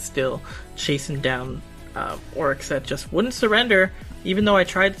combat still, chasing down orcs that just wouldn't surrender, even though I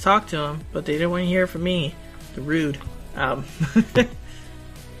tried to talk to them, but they didn't want to hear from me. They're rude.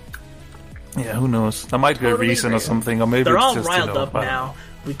 Yeah, who knows? There might be a reason or something, or maybe they're it's all just, riled up now.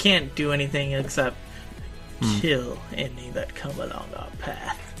 We can't do anything except kill any that come along our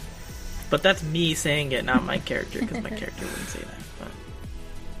path. But that's me saying it, not my character, because my character wouldn't say that. But.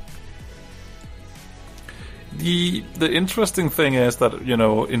 The interesting thing is that,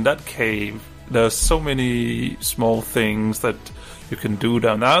 in that cave, there's so many small things that you can do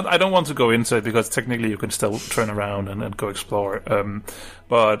down now. I don't want to go into it because technically you can still turn around and go explore.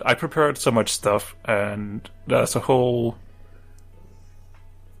 But I prepared so much stuff, and there's a whole.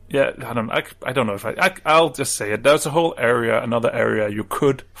 Yeah, I don't know if I'll just say it. There's a whole area, another area you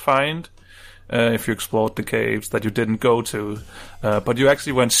could find if you explored the caves that you didn't go to, but you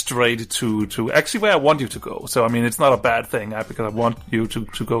actually went straight to actually where I want you to go. So I mean, it's not a bad thing because I want you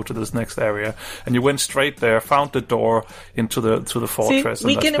to go to this next area, and you went straight there, found the door into the fortress,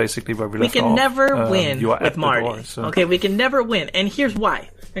 and that's basically where we left off. We can never win with Marty. Door, so. Okay, we can never win, and here's why.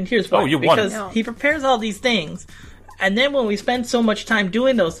 Oh, you won. Because he prepares all these things. And then when we spend so much time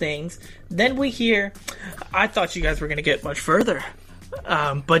doing those things, then we hear, I thought you guys were going to get much further.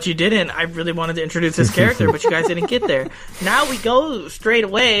 But you didn't. I really wanted to introduce this character, but you guys didn't get there. Now we go straight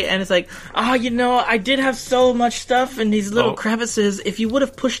away, and it's like, I did have so much stuff in these little crevices. If you would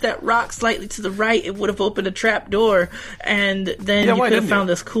have pushed that rock slightly to the right, it would have opened a trap door, and then you could have found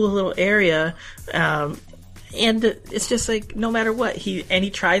this cool little area. And it's just like, no matter what, he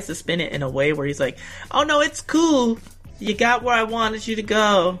tries to spin it in a way where he's like, oh no, it's cool. You got where I wanted you to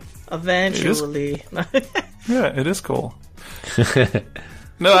go. Eventually. Yeah, it is cool.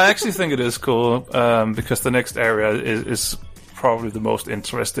 No, I actually think it is cool, because the next area is probably the most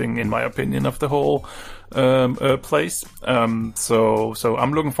interesting, in my opinion, of the whole place. So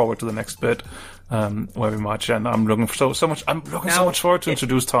I'm looking forward to the next bit. Very much, and I'm looking so much forward to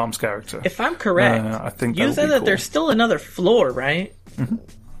introduce Thom's character. If I'm correct, I think you said that cool. There's still another floor, right? Mm-hmm.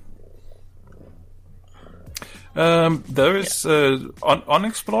 There is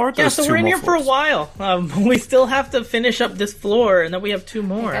unexplored. Yeah, so we're in here for a while. We still have to finish up this floor, and then we have two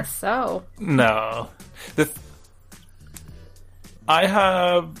more. I guess so. No, I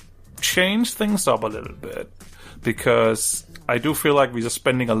have changed things up a little bit because I do feel like we're just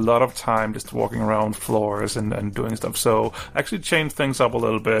spending a lot of time just walking around floors and doing stuff. So I actually changed things up a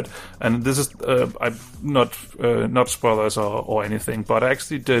little bit. And this is I'm not spoilers or anything, but I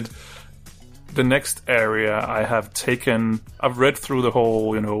actually did the next area. I've read through the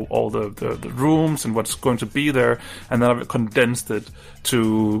whole, all the rooms and what's going to be there, and then I've condensed it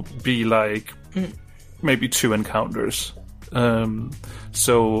to be like maybe 2 encounters.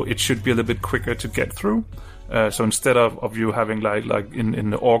 So it should be a little bit quicker to get through. So instead of you having like in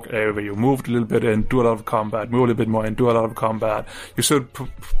the orc area where you moved a little bit and do a lot of combat, move a little bit more and do a lot of combat, you should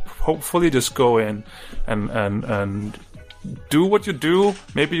hopefully just go in and do what you do.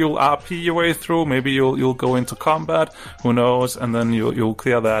 Maybe you'll RP your way through. Maybe you'll go into combat. Who knows? And then you'll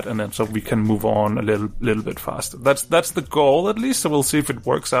clear that, and then so we can move on a little bit faster. That's the goal, at least. So we'll see if it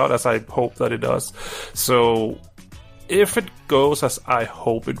works out as I hope that it does. So if it goes as I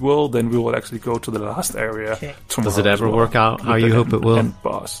hope it will, then we will actually go to the last area tomorrow. Does it ever work out how you hope it will? And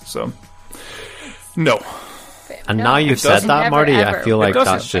boss. So no. And now you've said that, Marty, I feel like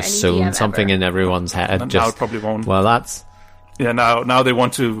that's just sown something in everyone's head. And now it probably won't. Well, that's Yeah, now they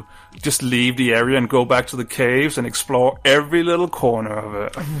want to just leave the area and go back to the caves and explore every little corner of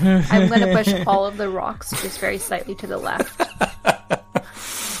it. I'm going to push all of the rocks just very slightly to the left.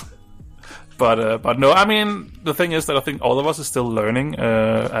 But no, I mean, the thing is that I think all of us are still learning,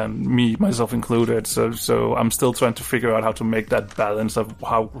 and me, myself included. So I'm still trying to figure out how to make that balance of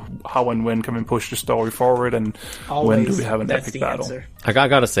how and when can we push the story forward, and when do we have an epic battle. Answer. I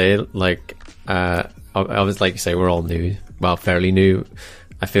gotta say, like, obviously, like you say, we're all new. Well, fairly new.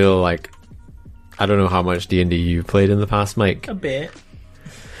 I feel like, I don't know how much D&D you've played in the past, Mike. A bit.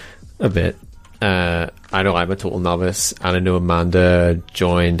 I know I'm a total novice, and I know Amanda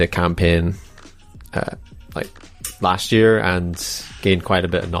joined a campaign like last year and gained quite a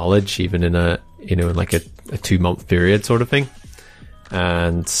bit of knowledge, even in a 2-month period sort of thing.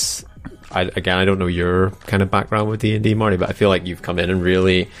 And I don't know your kind of background with D&D, Marty, but I feel like you've come in and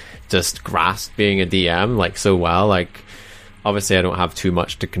really just grasped being a DM like so well. Like, obviously I don't have too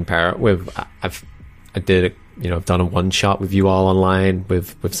much to compare it with. I've done a one shot with you all online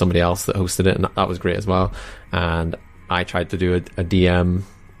with somebody else that hosted it, and that was great as well. And I tried to do a DM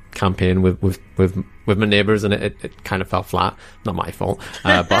campaign with my neighbors, and it kind of fell flat. Not my fault,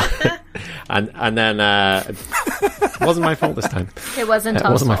 but and then it wasn't my fault this time. It wasn't. It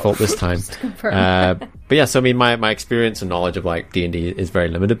wasn't my fault this time. But yeah, so I mean, my experience and knowledge of like D&D is very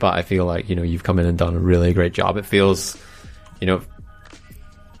limited, but I feel like you've come in and done a really great job. It feels,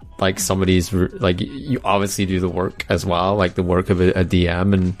 like somebody's like, you obviously do the work as well, like the work of a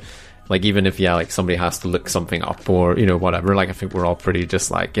DM, and like even if like somebody has to look something up or whatever, like I think we're all pretty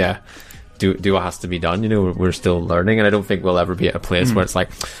just like, yeah, do what has to be done. We're still learning, and I don't think we'll ever be at a place where it's like,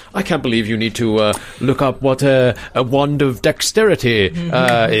 I can't believe you need to look up what a wand of dexterity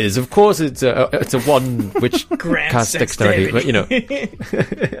is. Of course it's a wand which casts dexterity, but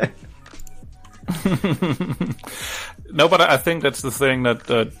No, but I think that's the thing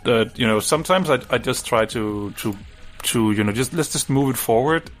that sometimes I just try to let's just move it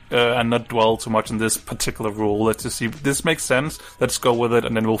forward and not dwell too much on this particular rule. Let's just see if this makes sense. Let's go with it,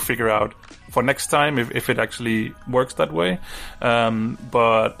 and then we'll figure out for next time if it actually works that way.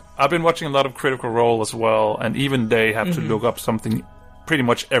 But I've been watching a lot of Critical Role as well, and even they have to look up something pretty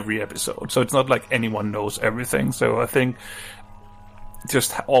much every episode. So it's not like anyone knows everything. So I think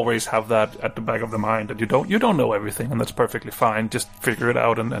just always have that at the back of the mind that you don't know everything, and that's perfectly fine. Just figure it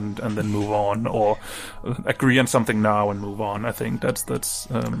out and then move on, or agree on something now and move on. I think that's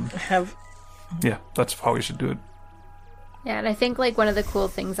how you should do it. Yeah, and I think like one of the cool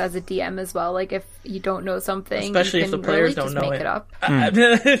things as a DM as well, like if you don't know something, especially you if can the players really don't just know make it up.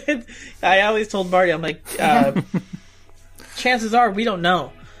 I always told Marty, I'm like, chances are we don't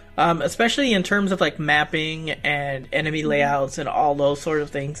know. Especially in terms of like mapping and enemy layouts and all those sort of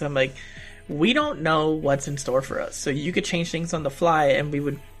things. I'm like, we don't know what's in store for us. So you could change things on the fly and we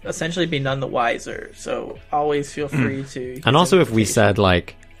would essentially be none the wiser. So always feel free to. And also if we said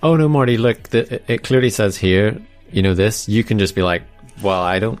like, oh no, Marty, look, it clearly says here, this, you can just be like, well,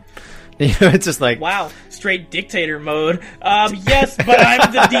 I don't. It's just like, wow, straight dictator mode. Yes, but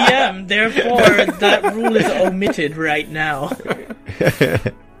I'm the DM, therefore that rule is omitted right now.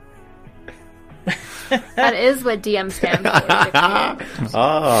 That is what DM stands for.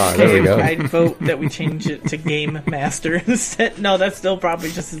 Oh, there we go. I'd vote that we change it to Game Master instead. No, that's still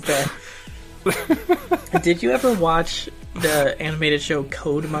probably just as bad. Did you ever watch the animated show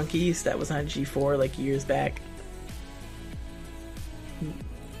Code Monkeys that was on G4 like years back?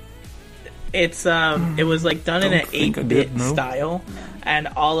 It's it was like done in an 8-bit style, and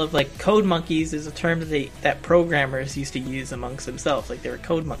all of like Code Monkeys is a term that programmers used to use amongst themselves, like they were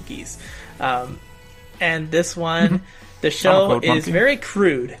code monkeys. And this one, the show is very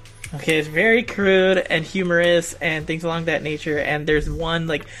crude. Okay, it's very crude and humorous and things along that nature. And there's one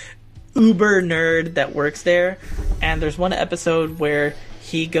like uber nerd that works there, and there's one episode where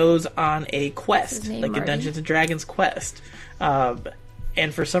he goes on a quest, like Marty? A Dungeons and Dragons quest.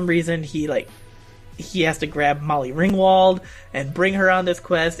 And for some reason he has to grab Molly Ringwald and bring her on this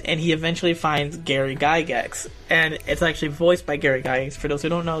quest, and he eventually finds Gary Gygax. And it's actually voiced by Gary Gygax. For those who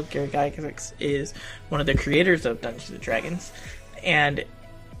don't know, Gary Gygax is one of the creators of Dungeons & Dragons. And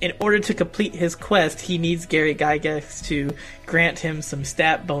in order to complete his quest, he needs Gary Gygax to grant him some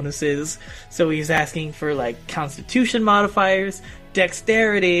stat bonuses. So he's asking for like constitution modifiers,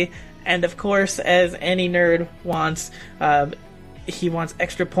 dexterity, and of course, as any nerd wants, he wants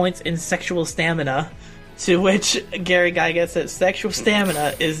extra points in sexual stamina, to which Gary Gygax says sexual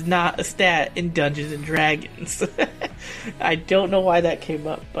stamina is not a stat in Dungeons & Dragons. I don't know why that came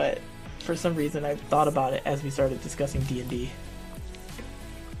up, but for some reason I thought about it as we started discussing D&D.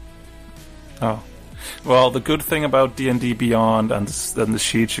 Oh. Well, the good thing about D&D Beyond and the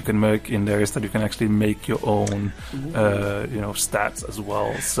sheets you can make in there is that you can actually make your own, stats as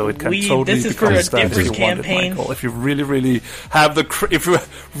well. So it can totally become stats if you want it, Michael. If you really have the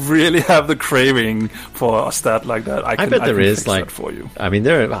craving for a stat like that, I bet there is that for you. I mean,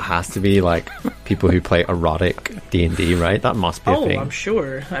 there has to be like people who play erotic D&D, right? That must be a thing. Oh, I'm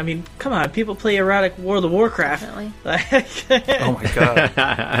sure. I mean, come on, people play erotic World of Warcraft. Oh my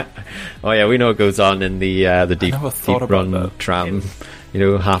god. Oh yeah, we know what goes on in the deep run tram.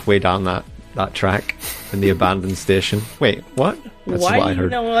 Halfway down that track in the abandoned station. Wait, what? That's Why what I do you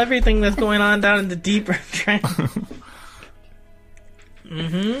heard. know everything that's going on down in the deep run tram?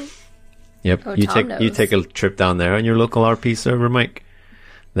 Mm-hmm. Yep. Oh, you take a trip down there on your local RP server, Mike.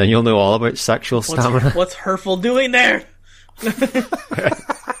 Then you'll know all about sexual stamina. What's Herfel doing there?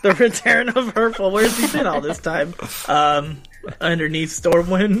 The return of Herfel. Where's he been all this time? Underneath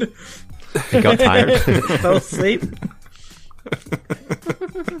Stormwind. He got tired. Fell asleep.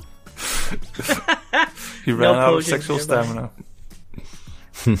 He ran out of sexual stamina.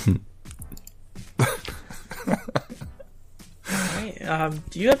 Right,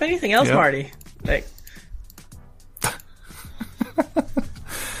 do you have anything else, Marty? Like,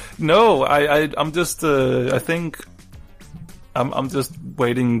 no, I'm just. I think I'm just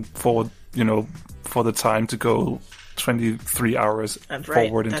waiting for the time to go 23 hours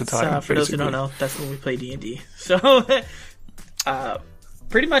forward into time. For those who don't know, that's when we play D&D. So,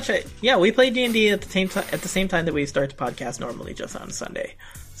 pretty much, we play D&D at the same time that we start the podcast normally, just on Sunday.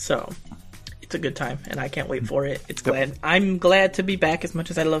 So, it's a good time, and I can't wait for it. I'm glad to be back. As much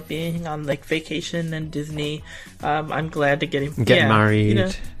as I love being on like vacation and Disney, I'm glad to get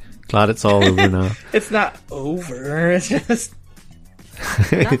married. Glad it's all over now. It's not over. It's just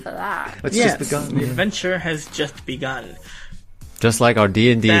enough of that. It's just begun. The adventure has just begun. Just like our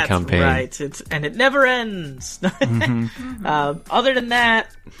D&D campaign. That's right. And it never ends. Mm-hmm. Other than that,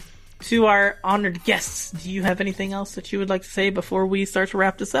 to our honored guests, do you have anything else that you would like to say before we start to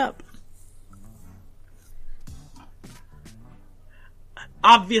wrap this up?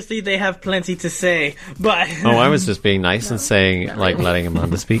 Obviously, they have plenty to say, but... Oh, I was just being nice and saying, letting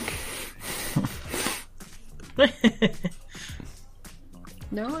Amanda speak.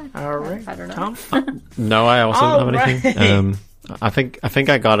 No, all right. I don't know. Tom? No, I also don't have anything. I think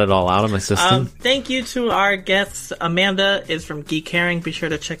I got it all out of my system. Thank you to our guests. Amanda is from Geek Herring. Be sure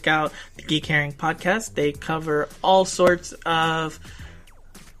to check out the Geek Herring podcast. They cover all sorts of...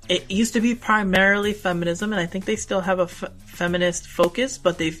 It used to be primarily feminism, and I think they still have a feminist focus,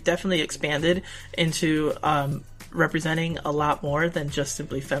 but they've definitely expanded into representing a lot more than just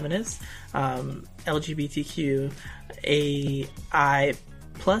simply feminists. LGBTQ, AI+.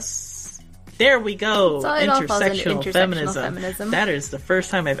 There we go. Intersectional feminism. That is the first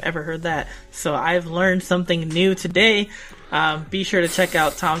time I've ever heard that. So I've learned something new today. Be sure to check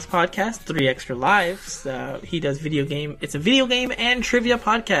out Tom's podcast, 3 Extra Lives. He does it's a video game and trivia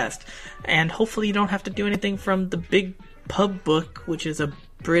podcast. And hopefully you don't have to do anything from the Big Pub Book, which is a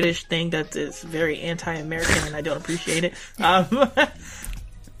British thing that is very anti-American and I don't appreciate it.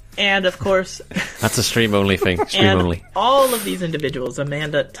 And of course... That's a stream-only thing. Stream-only. All of these individuals,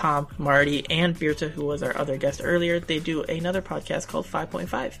 Amanda, Tom, Marty, and Birte, who was our other guest earlier, they do another podcast called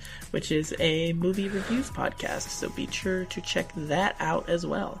 5.5, which is a movie reviews podcast. So be sure to check that out as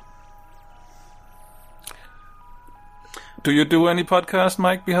well. Do you do any podcast,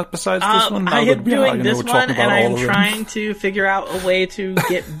 Mike, besides this one? I am doing this one, and I am trying to figure out a way to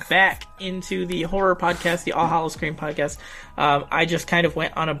get back into the horror podcast, the All Hallows Scream podcast. I just kind of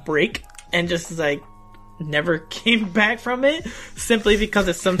went on a break and just never came back from it, simply because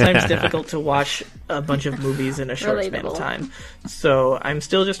it's sometimes difficult to watch a bunch of movies in a short span of time. So I'm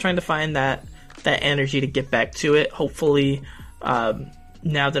still just trying to find that energy to get back to it. Hopefully,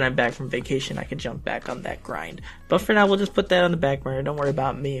 now that I'm back from vacation, I can jump back on that grind. But for now, we'll just put that on the back burner. Don't worry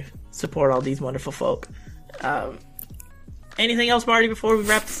about me. Support all these wonderful folk. Anything else, Marty, before we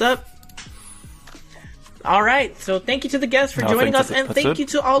wrap this up? All right. So thank you to the guests for joining us, and thank you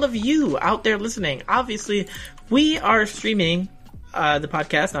to all of you out there listening. Obviously, we are streaming the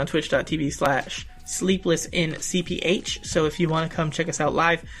podcast on twitch.tv/sleeplessincph. So if you want to come check us out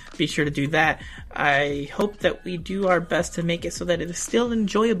live, be sure to do that. I hope that we do our best to make it so that it is still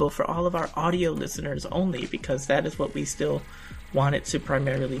enjoyable for all of our audio listeners only, because that is what we still want it to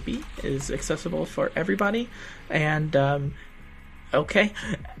primarily be, is accessible for everybody. And okay,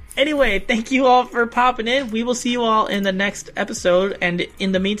 Anyway, thank you all for popping in. We will see you all in the next episode. And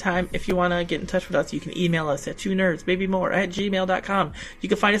in the meantime, if you want to get in touch with us, you can email us at 2nerdsmaybemore@gmail.com. You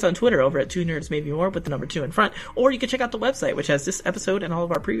can find us on Twitter over at 2nerdsmaybemore with the number 2 in front. Or you can check out the website, which has this episode and all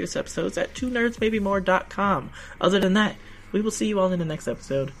of our previous episodes at 2nerdsmaybemore.com. Other than that, we will see you all in the next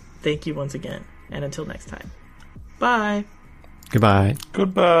episode. Thank you once again. And until next time. Bye. Goodbye.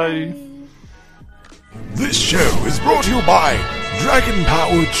 Goodbye. This show is brought to you by Dragon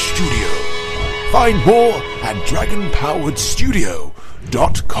Powered Studio. Find more at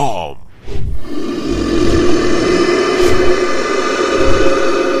dragonpoweredstudio.com.